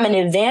 I'm an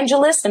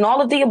evangelist and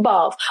all of the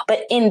above,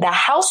 but in the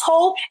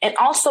household and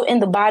also in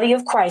the body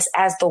of Christ,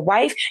 as the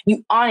wife,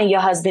 you honor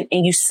your husband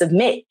and you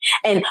submit.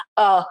 And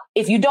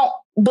if you don't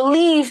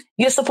believe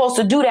you're supposed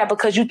to do that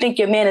because you think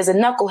your man is a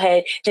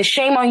knucklehead, then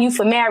shame on you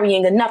for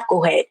marrying a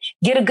knucklehead.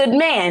 Get a good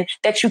man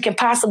that you can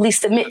possibly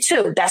submit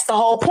to. That's the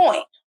whole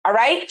point. All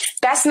right.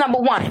 That's number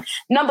one.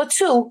 Number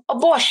two,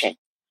 abortion.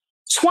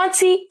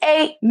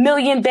 28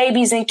 million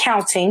babies and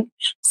counting,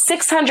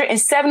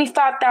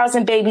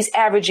 675,000 babies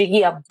average a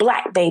year,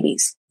 Black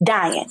babies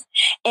dying.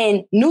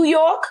 In New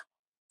York,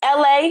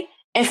 LA,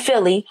 and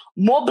Philly,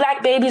 more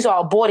Black babies are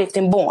aborted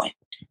than born.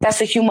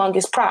 That's a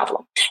humongous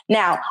problem.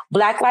 Now,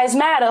 Black Lives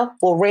Matter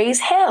will raise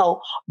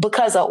hell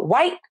because a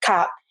white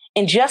cop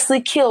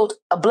unjustly killed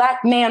a Black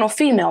man or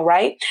female,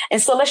 right?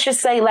 And so let's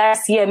just say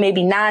last year,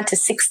 maybe 9 to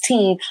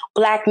 16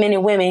 Black men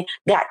and women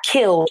got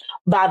killed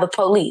by the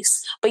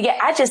police. But yet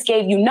I just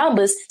gave you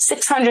numbers,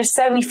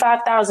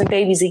 675,000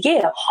 babies a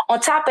year. On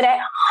top of that,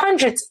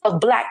 hundreds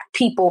of Black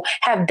people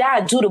have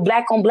died due to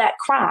Black on Black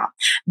crime.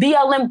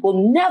 BLM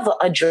will never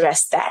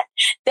address that.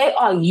 They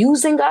are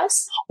using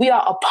us. We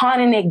are a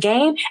pawn in their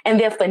game, and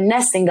they're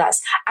finessing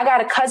us. I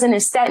got a cousin in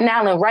Staten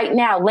Island right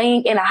now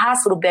laying in a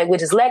hospital bed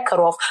with his leg cut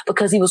off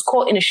because he was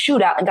caught in a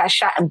shootout and got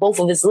shot in both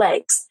of his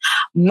legs.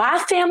 My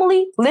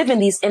family live in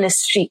these inner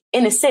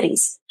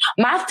cities.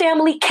 My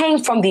family came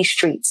from these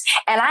streets,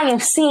 and I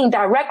am seeing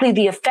directly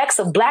the effects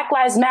of Black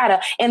Lives Matter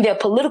and their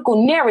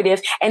political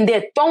narrative, and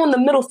they're throwing the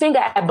middle finger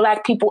at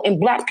Black people, and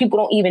Black people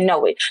don't even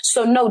know it.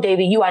 So no,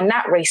 David, you are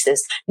not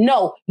racist.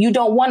 No, you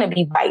don't want to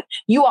be white.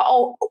 You are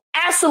all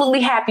absolutely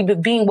happy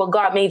with being what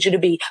God made you to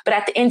be. But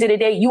at the end of the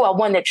day, you are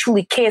one that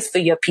truly cares for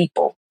your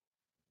people.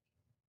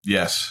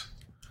 Yes,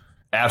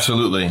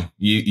 absolutely.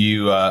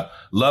 You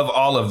love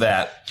all of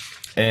that.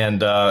 And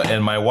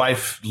my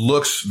wife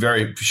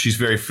she's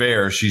very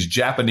fair. She's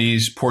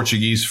Japanese,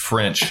 Portuguese,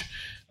 French,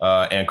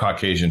 and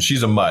Caucasian.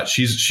 She's a mutt.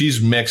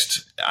 She's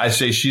mixed. I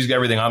say she's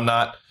everything I'm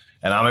not,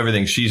 and I'm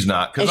everything she's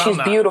not. And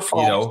she's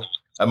beautiful. You know,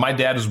 my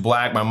dad was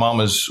Black. My mom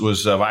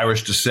was of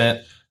Irish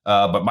descent.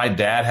 But my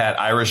dad had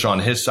Irish on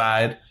his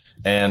side,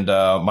 and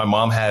my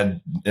mom had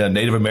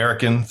Native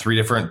American, 3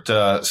 different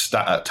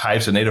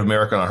types of Native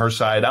American on her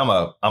side. I'm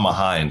a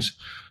Heinz.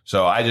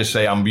 So I just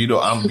say I'm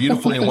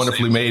beautifully and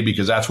wonderfully made,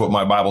 because that's what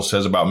my Bible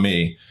says about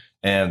me.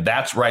 And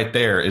that's right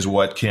there is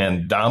what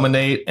can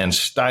dominate and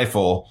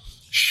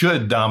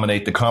should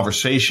dominate the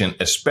conversation,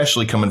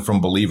 especially coming from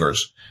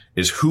believers,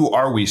 is who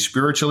are we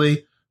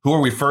spiritually? Who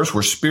are we first?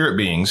 We're spirit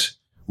beings.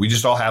 We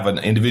just all have an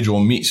individual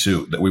meat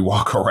suit that we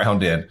walk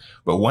around in.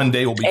 But one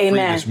day we'll be free of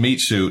this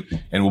meat suit,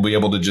 and we'll be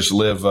able to just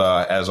live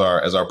as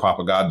our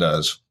Papa God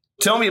does.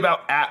 Tell me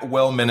about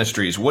Atwell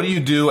Ministries. What do you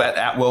do at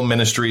Atwell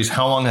Ministries?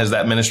 How long has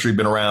that ministry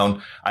been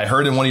around? I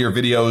heard in one of your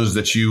videos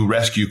that you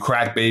rescue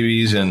crack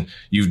babies and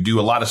you do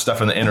a lot of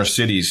stuff in the inner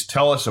cities.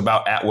 Tell us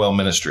about Atwell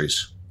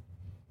Ministries.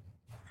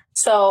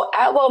 So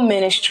Atwell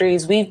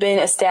Ministries, we've been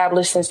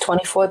established since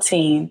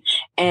 2014,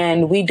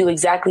 and we do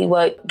exactly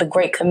what the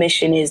Great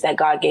Commission is that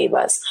God gave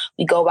us.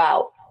 We go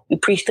out, we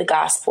preach the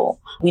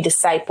gospel, we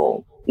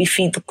disciple, we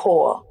feed the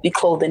poor, we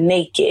clothe the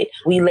naked,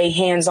 we lay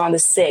hands on the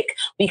sick,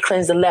 we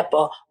cleanse the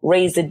leper,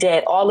 raise the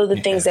dead. All of the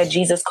things that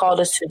Jesus called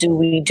us to do,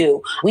 we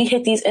do. We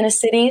hit these inner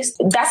cities.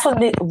 That's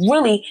what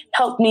really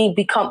helped me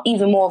become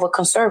even more of a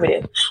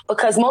conservative,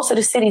 because most of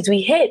the cities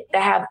we hit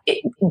that have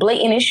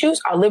blatant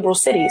issues are liberal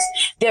cities.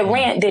 They're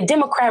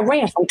Democrat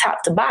ran from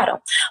top to bottom.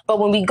 But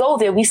when we go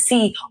there, we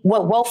see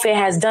what welfare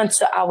has done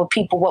to our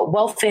people, what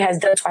welfare has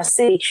done to our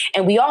city.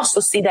 And we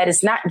also see that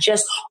it's not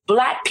just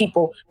Black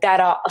people that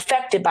are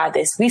affected by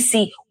this. We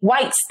see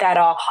whites that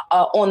are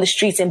on the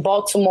streets in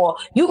Baltimore.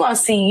 You're gonna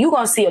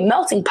see a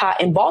melting pot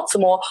in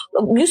Baltimore.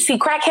 You see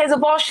crackheads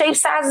of all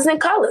shapes, sizes, and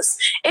colors.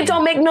 It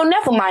don't make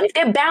never mind. If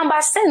they're bound by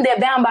sin, they're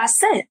bound by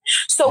sin.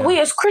 So we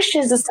as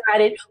Christians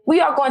decided we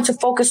are going to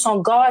focus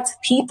on God's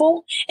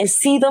people and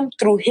see them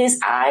through His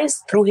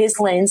eyes, through His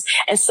lens.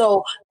 And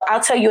so I'll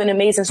tell you an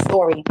amazing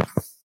story.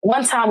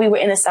 One time we were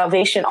in a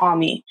Salvation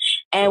Army,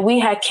 and we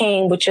had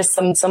came with just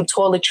some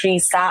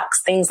toiletries,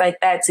 socks, things like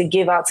that to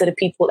give out to the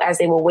people as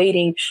they were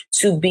waiting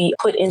to be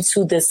put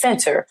into the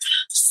center.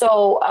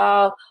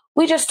 So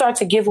we just start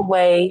to give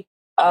away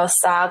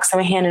socks and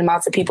we're handing them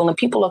out to people, and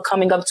people are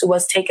coming up to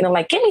us, taking them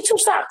like, give me 2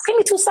 socks, give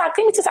me 2 socks,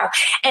 give me 2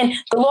 socks. And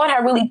the Lord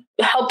had really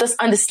helped us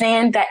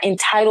understand that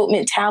entitled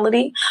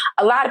mentality.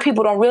 A lot of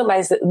people don't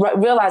realize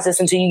this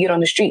until you get on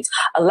the streets.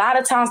 A lot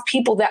of times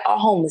people that are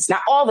homeless,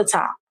 not all the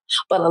time,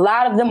 but a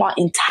lot of them are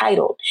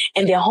entitled,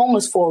 and they're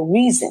homeless for a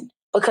reason,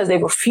 because they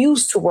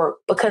refuse to work,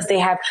 because they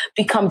have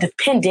become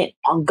dependent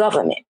on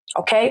government.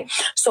 Okay.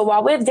 So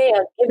while we're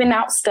there giving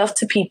out stuff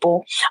to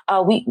people,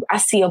 I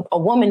see a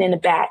woman in the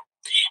back,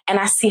 and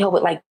I see her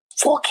with like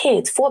 4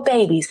 kids, 4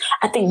 babies.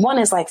 I think one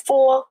is like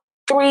 4,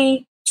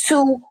 3,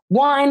 2,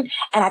 1.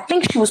 And I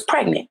think she was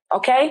pregnant.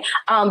 Okay.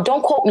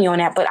 Don't quote me on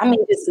that, but I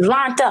mean, it's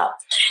lined up,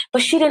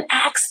 but she didn't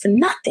ask for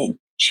nothing.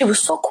 She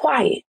was so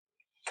quiet.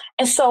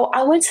 And so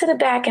I went to the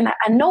back, and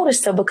I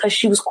noticed her because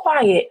she was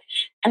quiet,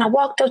 and I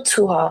walked up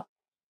to her,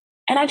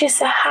 and I just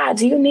said, hi,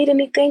 do you need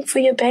anything for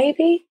your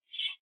baby?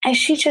 And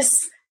she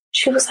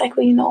was like,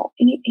 well,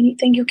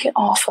 anything you can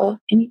offer,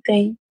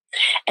 anything.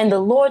 And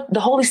the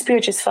Holy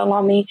Spirit just fell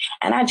on me,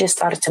 and I just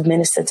started to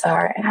minister to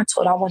her. And I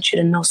told her, I want you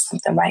to know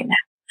something right now.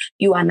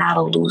 You are not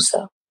a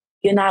loser.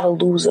 You're not a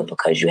loser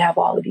because you have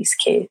all of these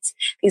kids.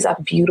 These are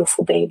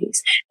beautiful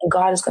babies, and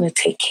God is going to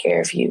take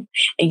care of you,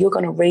 and you're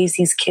going to raise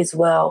these kids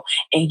well,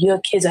 and your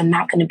kids are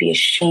not going to be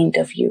ashamed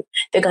of you.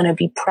 They're going to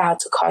be proud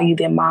to call you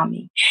their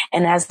mommy.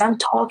 And as I'm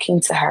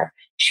talking to her,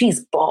 she's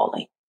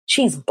bawling.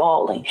 She's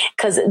bawling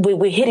because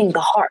we're hitting the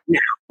heart now.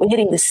 We're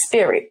hitting the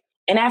spirit.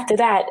 And after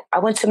that, I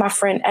went to my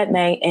friend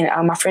Edme and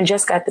my friend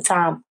Jessica at the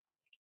time.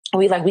 And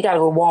we got to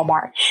go to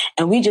Walmart.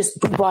 And we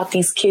bought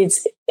these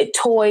kids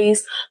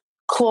toys,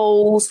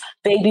 clothes,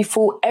 baby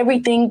food,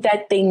 everything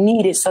that they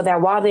needed, so that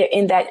while they're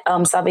in that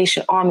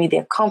Salvation Army,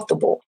 they're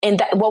comfortable.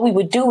 And what we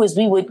would do is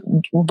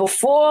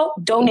before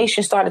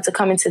donations started to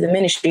come into the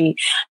ministry,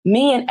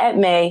 me and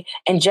Edme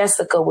and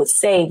Jessica would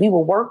save. We would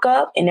work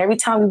up, and every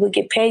time we would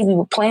get paid, we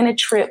would plan a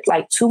trip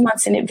like 2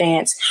 months in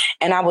advance.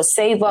 And I would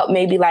save up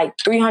maybe like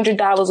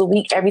 $300 a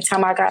week every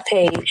time I got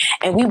paid.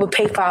 And we would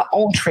pay for our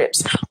own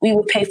trips. We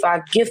would pay for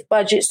our gift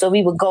budget. So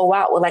we would go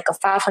out with like a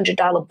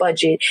 $500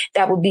 budget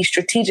that would be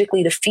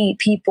strategically to feed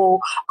people,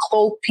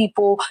 clothe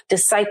people,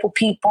 disciple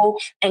people,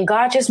 and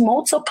God just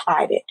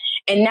multiplied it.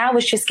 And now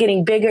it's just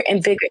getting bigger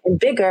and bigger and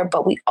bigger,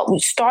 but we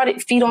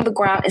started feet on the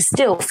ground and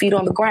still feet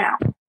on the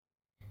ground.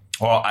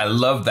 Well, I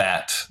love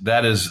that.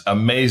 That is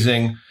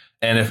amazing.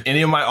 And if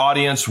any of my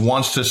audience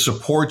wants to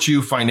support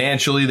you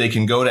financially, they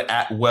can go to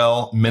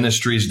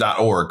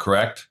atwellministries.org,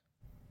 correct?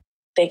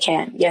 They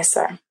can. Yes,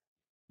 sir.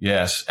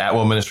 Yes,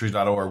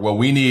 atwellministries.org. Well,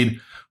 we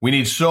need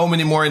so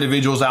many more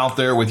individuals out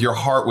there with your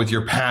heart, with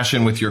your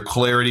passion, with your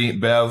clarity,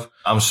 Bev.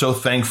 I'm so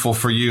thankful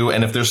for you.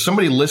 And if there's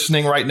somebody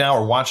listening right now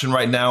or watching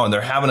right now and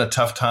they're having a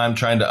tough time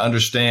trying to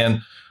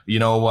understand,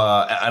 and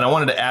I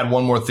wanted to add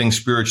one more thing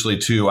spiritually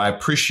too. I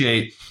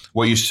appreciate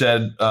what you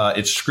said.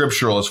 It's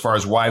scriptural as far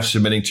as wives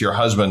submitting to your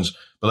husbands.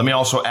 But let me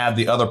also add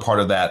the other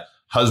part of that.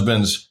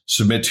 Husbands,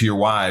 submit to your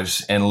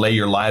wives and lay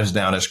your lives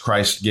down as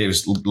Christ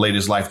laid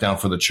his life down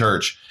for the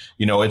church.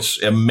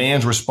 It's a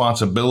man's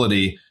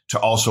responsibility to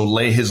also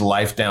lay his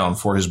life down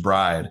for his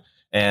bride.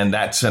 And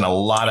that's in a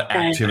lot of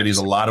activities,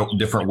 a lot of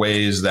different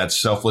ways. That's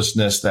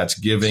selflessness, that's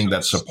giving,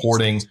 that's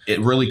supporting. It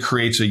really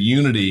creates a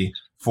unity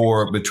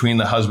between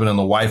the husband and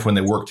the wife when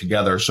they work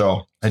together.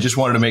 So I just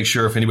wanted to make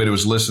sure if anybody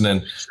was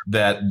listening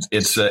that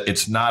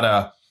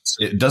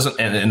it doesn't,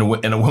 and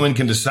a woman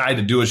can decide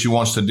to do what she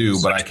wants to do.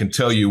 But I can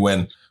tell you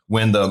when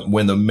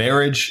the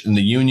marriage and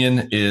the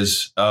union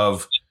is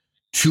of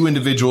two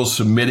individuals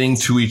submitting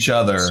to each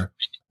other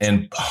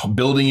and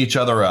building each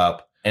other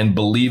up and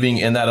believing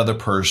in that other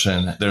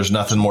person, there's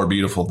nothing more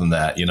beautiful than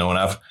that, And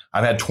I've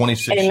had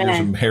 26 Amen. years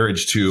of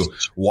marriage to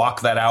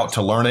walk that out,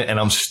 to learn it. And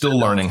I'm still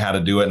learning how to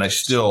do it. And I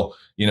still,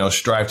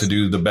 strive to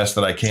do the best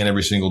that I can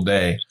every single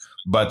day.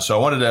 But so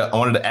I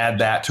wanted to add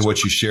that to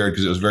what you shared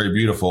because it was very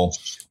beautiful.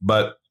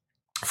 But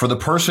for the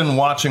person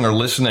watching or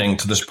listening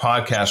to this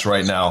podcast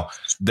right now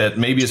that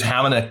maybe is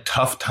having a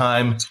tough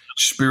time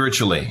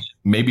spiritually,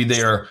 maybe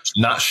they're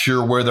not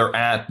sure where they're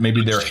at.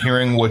 Maybe they're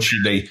hearing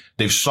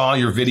they saw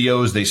your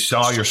videos. They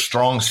saw your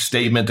strong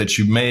statement that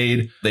you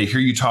made. They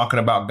hear you talking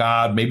about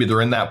God. Maybe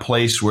they're in that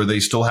place where they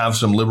still have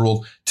some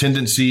liberal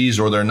tendencies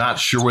or they're not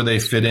sure where they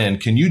fit in.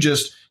 Can you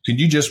just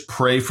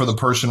pray for the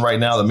person right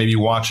now that may be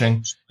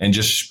watching and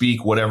just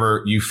speak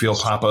whatever you feel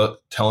Papa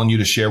telling you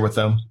to share with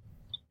them?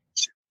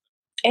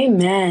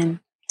 Amen.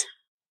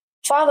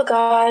 Father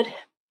God,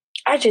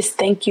 I just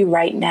thank you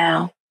right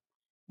now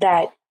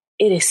that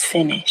it is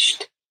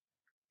finished.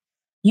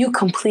 You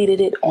completed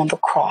it on the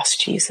cross,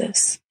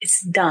 Jesus.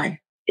 It's done.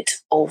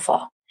 It's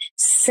over.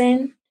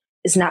 Sin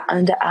is not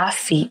under our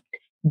feet.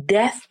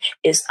 Death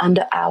is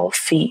under our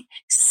feet.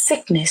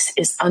 Sickness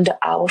is under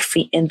our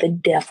feet. And the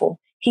devil,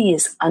 he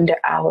is under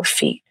our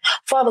feet.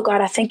 Father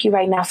God, I thank you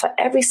right now for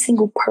every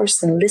single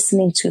person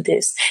listening to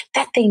this,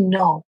 that they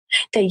know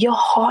that your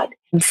heart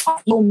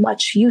so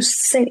much, you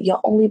sent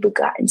your only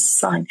begotten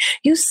son.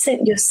 You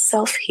sent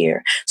yourself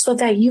here so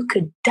that you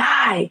could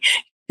die.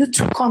 You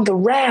took on the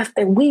wrath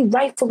that we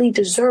rightfully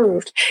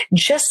deserved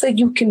just so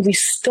you can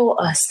restore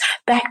us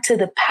back to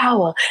the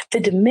power,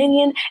 the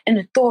dominion and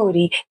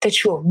authority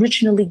that you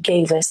originally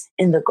gave us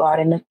in the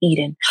Garden of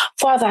Eden.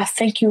 Father, I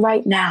thank you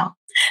right now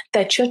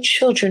that your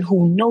children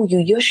who know you,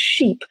 your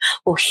sheep,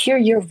 will hear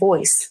your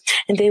voice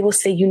and they will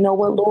say, you know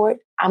what, Lord?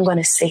 I'm going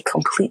to say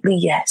completely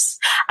yes.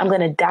 I'm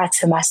going to die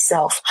to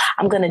myself.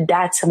 I'm going to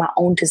die to my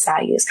own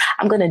desires.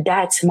 I'm going to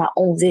die to my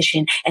own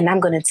vision, and I'm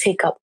going to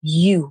take up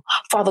you.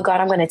 Father God,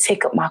 I'm going to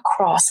take up my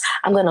cross.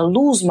 I'm going to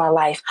lose my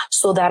life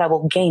so that I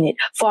will gain it.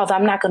 Father,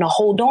 I'm not going to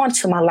hold on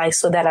to my life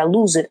so that I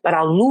lose it, but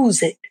I'll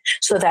lose it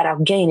so that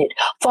I'll gain it.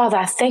 Father,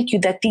 I thank you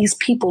that these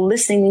people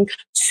listening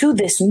to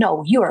this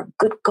know you're a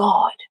good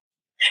God.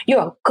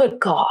 You're a good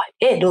God.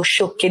 You're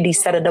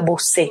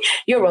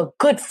a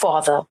good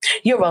Father.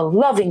 You're a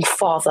loving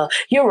Father.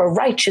 You're a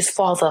righteous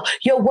Father.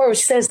 Your word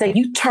says that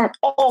you turn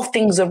all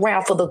things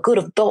around for the good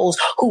of those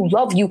who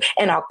love you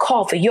and are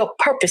called for your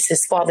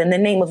purposes, Father, in the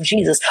name of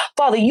Jesus.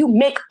 Father, you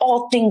make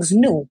all things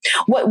new.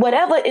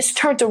 Whatever is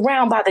turned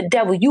around by the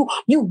devil, you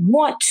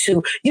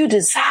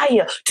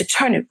desire to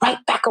turn it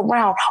right back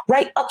around,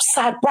 right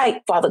upside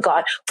right, Father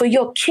God, for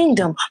your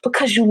kingdom,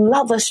 because you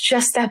love us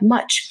just that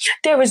much.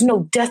 There is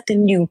no death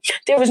in you.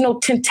 There is no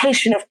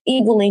temptation of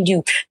evil in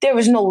you. There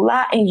is no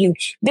lie in you.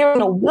 There is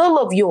no will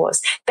of yours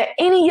that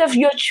any of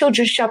your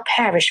children shall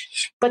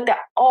perish, but that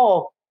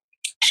all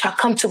shall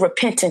come to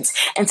repentance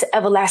and to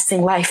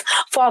everlasting life.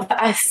 Father,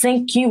 I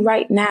thank you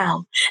right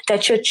now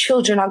that your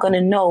children are going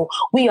to know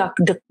we're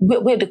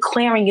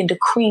declaring and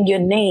decreeing your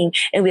name,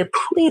 and we're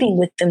pleading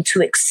with them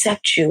to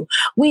accept you.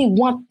 We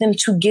want them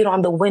to get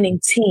on the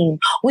winning team.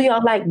 We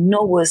are like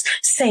Noah's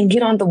saying,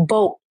 get on the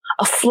boat.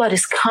 A flood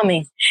is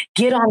coming.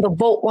 Get on the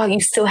boat while you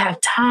still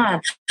have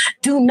time.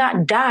 Do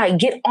not die.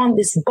 Get on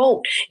this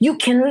boat. You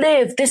can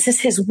live. This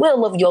is his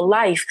will of your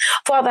life.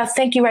 Father, I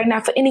thank you right now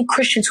for any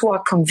Christians who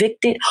are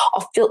convicted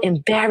or feel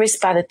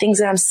embarrassed by the things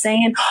that I'm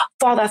saying.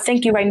 Father, I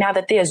thank you right now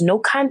that there is no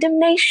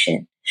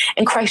condemnation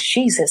in Christ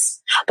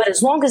Jesus. But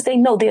as long as they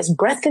know there's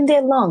breath in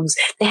their lungs,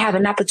 they have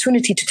an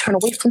opportunity to turn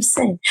away from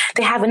sin.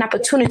 They have an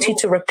opportunity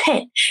to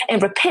repent.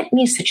 And repent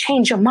means to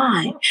change your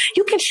mind.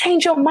 You can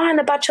change your mind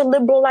about your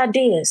liberal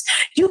ideas.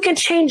 You can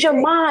change your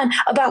mind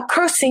about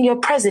cursing your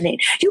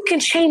president. You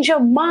can change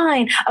your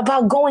mind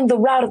about going the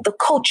route of the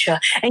culture.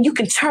 And you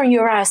can turn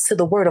your eyes to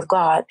the word of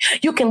God.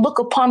 You can look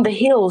upon the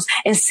hills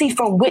and see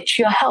from which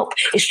your help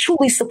is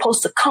truly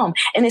supposed to come.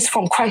 And it's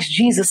from Christ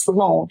Jesus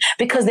alone,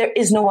 because there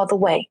is no other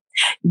way.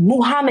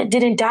 Muhammad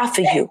didn't die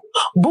for you.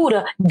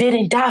 Buddha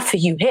didn't die for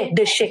you.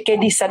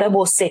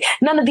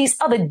 None of these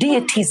other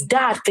deities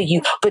died for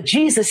you, but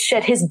Jesus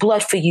shed his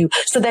blood for you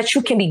so that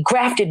you can be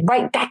grafted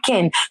right back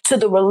in to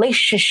the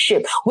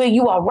relationship where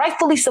you are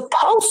rightfully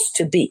supposed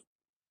to be.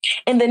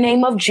 In the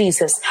name of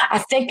Jesus, I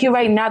thank you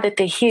right now that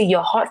they hear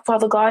your heart,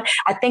 Father God.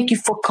 I thank you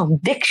for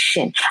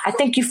conviction. I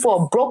thank you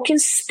for a broken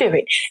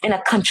spirit and a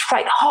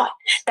contrite heart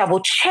that will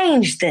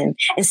change them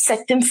and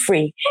set them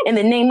free in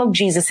the name of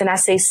Jesus. And I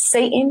say,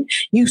 Satan,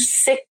 you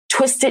sick,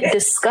 twisted,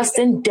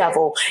 disgusting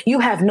devil, you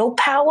have no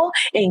power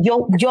and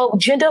your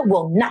agenda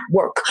will not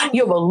work.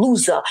 You're a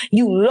loser.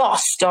 You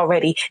lost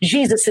already.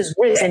 Jesus is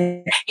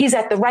risen. He's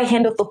at the right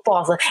hand of the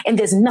Father, and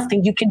there's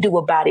nothing you can do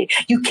about it.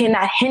 You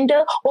cannot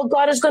hinder what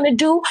God is going to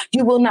do.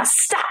 You will not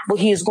stop what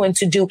he is going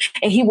to do,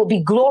 and he will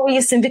be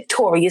glorious and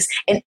victorious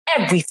in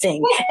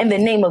everything. In the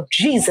name of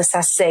Jesus,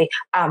 I say,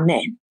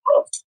 amen.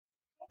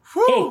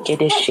 Hey, get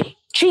this shit.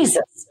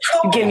 Jesus,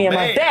 you give me in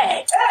my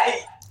bag.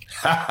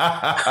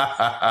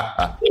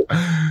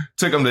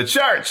 Took him to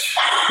church.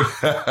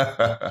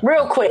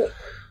 Real quick.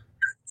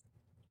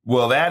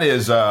 Well, that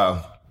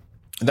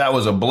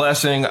was a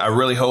blessing. I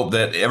really hope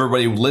that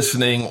everybody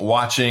listening,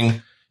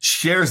 watching,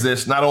 shares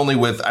this not only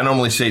with, I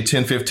normally say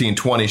 10, 15,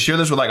 20, share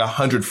this with like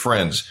 100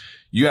 friends.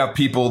 You have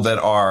people that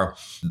are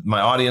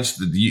my audience,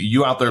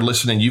 you out there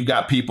listening, you've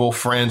got people,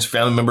 friends,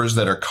 family members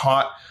that are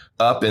caught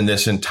up in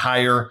this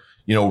entire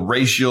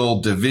racial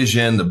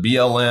division, the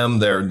BLM.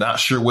 They're not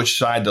sure which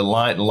side to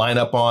line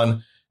up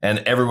on. And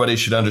everybody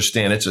should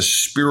understand it's a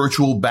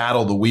spiritual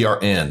battle that we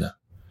are in.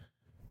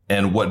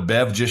 And what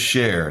Bev just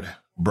shared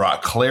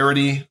brought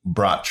clarity,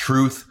 brought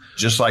truth,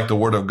 just like the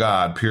word of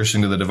God,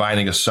 piercing to the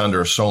dividing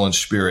asunder of soul and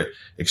spirit,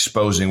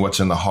 exposing what's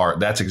in the heart.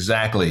 That's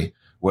exactly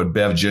what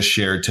Bev just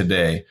shared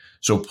today.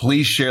 So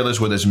please share this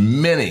with as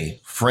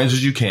many friends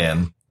as you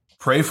can.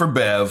 Pray for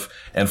Bev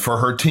and for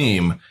her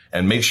team,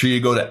 and make sure you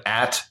go to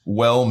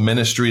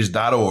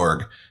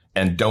atwellministries.org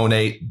and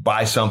donate,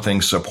 buy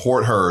something,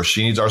 support her.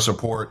 She needs our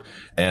support,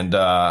 and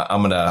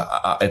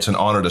it's an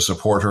honor to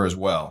support her as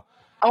well.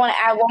 I want to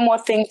add one more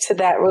thing to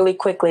that really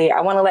quickly.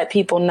 I want to let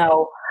people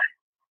know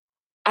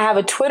I have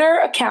a Twitter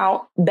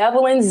account,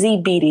 Bevelyn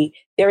Z Beatty.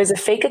 There is a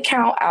fake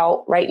account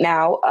out right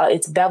now.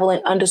 It's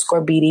Bevelyn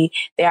 _Beatty.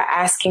 They are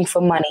asking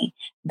for money.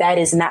 That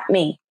is not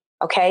me.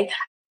 Okay.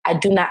 I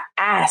do not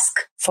ask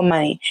for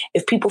money.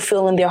 If people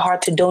feel in their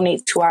heart to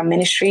donate to our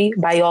ministry,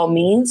 by all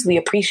means, we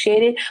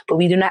appreciate it, but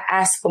we do not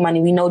ask for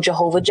money. We know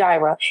Jehovah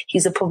Jireh.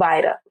 He's a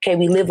provider. Okay.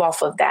 We live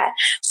off of that.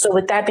 So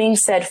with that being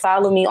said,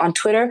 follow me on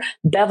Twitter,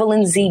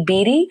 Bevelyn Z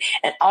Beatty,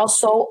 and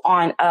also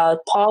on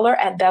Parler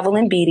at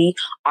Bevelyn Beatty,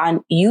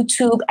 on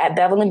YouTube at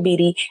Bevelyn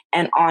Beatty,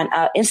 and on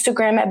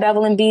Instagram at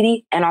Bevelyn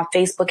Beatty, and on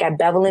Facebook at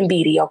Bevelyn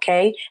Beatty.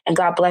 Okay. And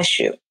God bless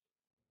you.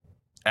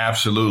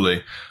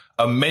 Absolutely.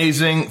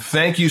 Amazing.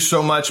 Thank you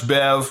so much,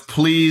 Bev.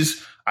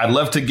 Please, I'd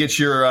love to get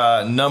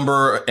your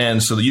number,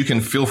 and so that you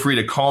can feel free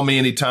to call me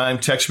anytime,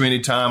 text me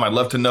anytime. I'd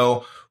love to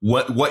know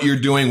what you're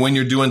doing, when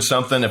you're doing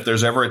something. If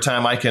there's ever a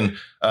time I can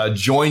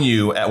join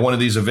you at one of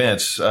these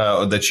events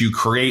that you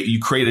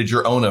created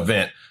your own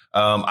event.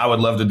 I would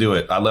love to do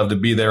it. I'd love to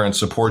be there and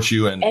support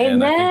you. And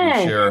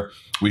I think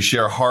we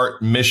share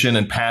heart, mission,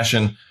 and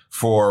passion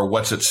for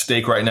what's at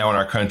stake right now in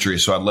our country.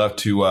 So I'd love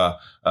to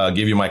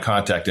give you my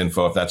contact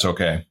info if that's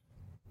okay.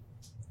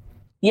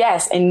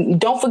 Yes.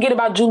 And don't forget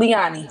about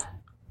Giuliani.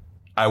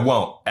 I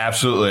won't.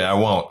 Absolutely. I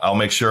won't. I'll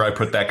make sure I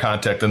put that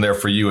contact in there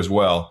for you as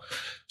well.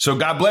 So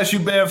God bless you,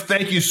 Bev.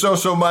 Thank you so,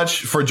 so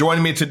much for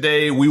joining me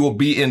today. We will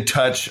be in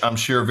touch, I'm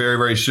sure, very,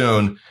 very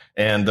soon.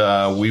 And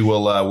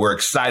we're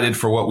excited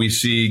for what we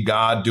see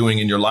God doing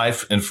in your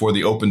life and for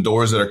the open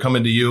doors that are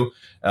coming to you.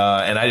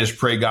 And I just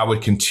pray God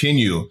would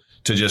continue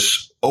to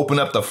just open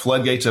up the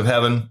floodgates of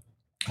heaven,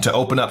 to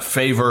open up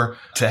favor,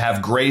 to have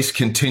grace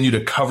continue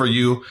to cover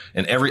you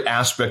in every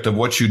aspect of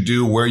what you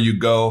do, where you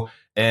go,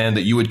 and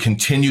that you would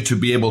continue to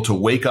be able to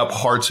wake up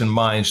hearts and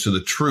minds to the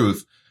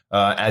truth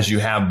as you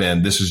have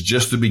been. This is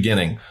just the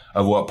beginning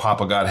of what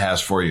Papa God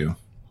has for you.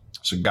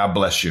 So God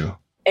bless you.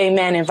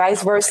 Amen. And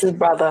vice versa,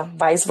 brother.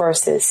 Vice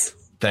versa.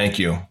 Thank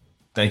you.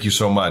 Thank you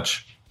so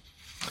much.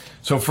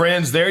 So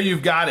friends, there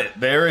you've got it.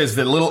 There is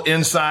the little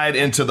insight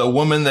into the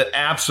woman that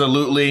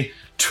absolutely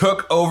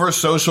took over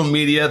social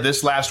media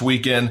this last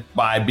weekend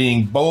by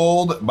being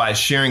bold, by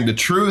sharing the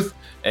truth.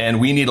 And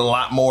we need a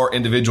lot more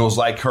individuals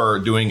like her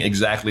doing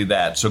exactly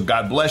that. So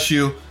God bless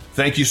you.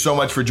 Thank you so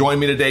much for joining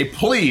me today.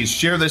 Please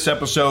share this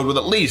episode with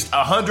at least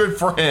 100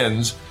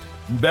 friends.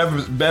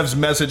 Bev's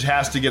message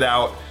has to get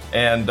out.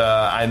 And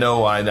I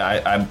know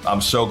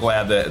I'm so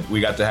glad that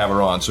we got to have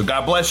her on. So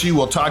God bless you.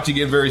 We'll talk to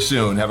you again very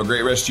soon. Have a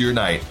great rest of your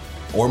night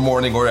or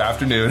morning or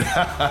afternoon.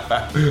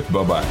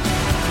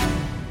 Bye-bye.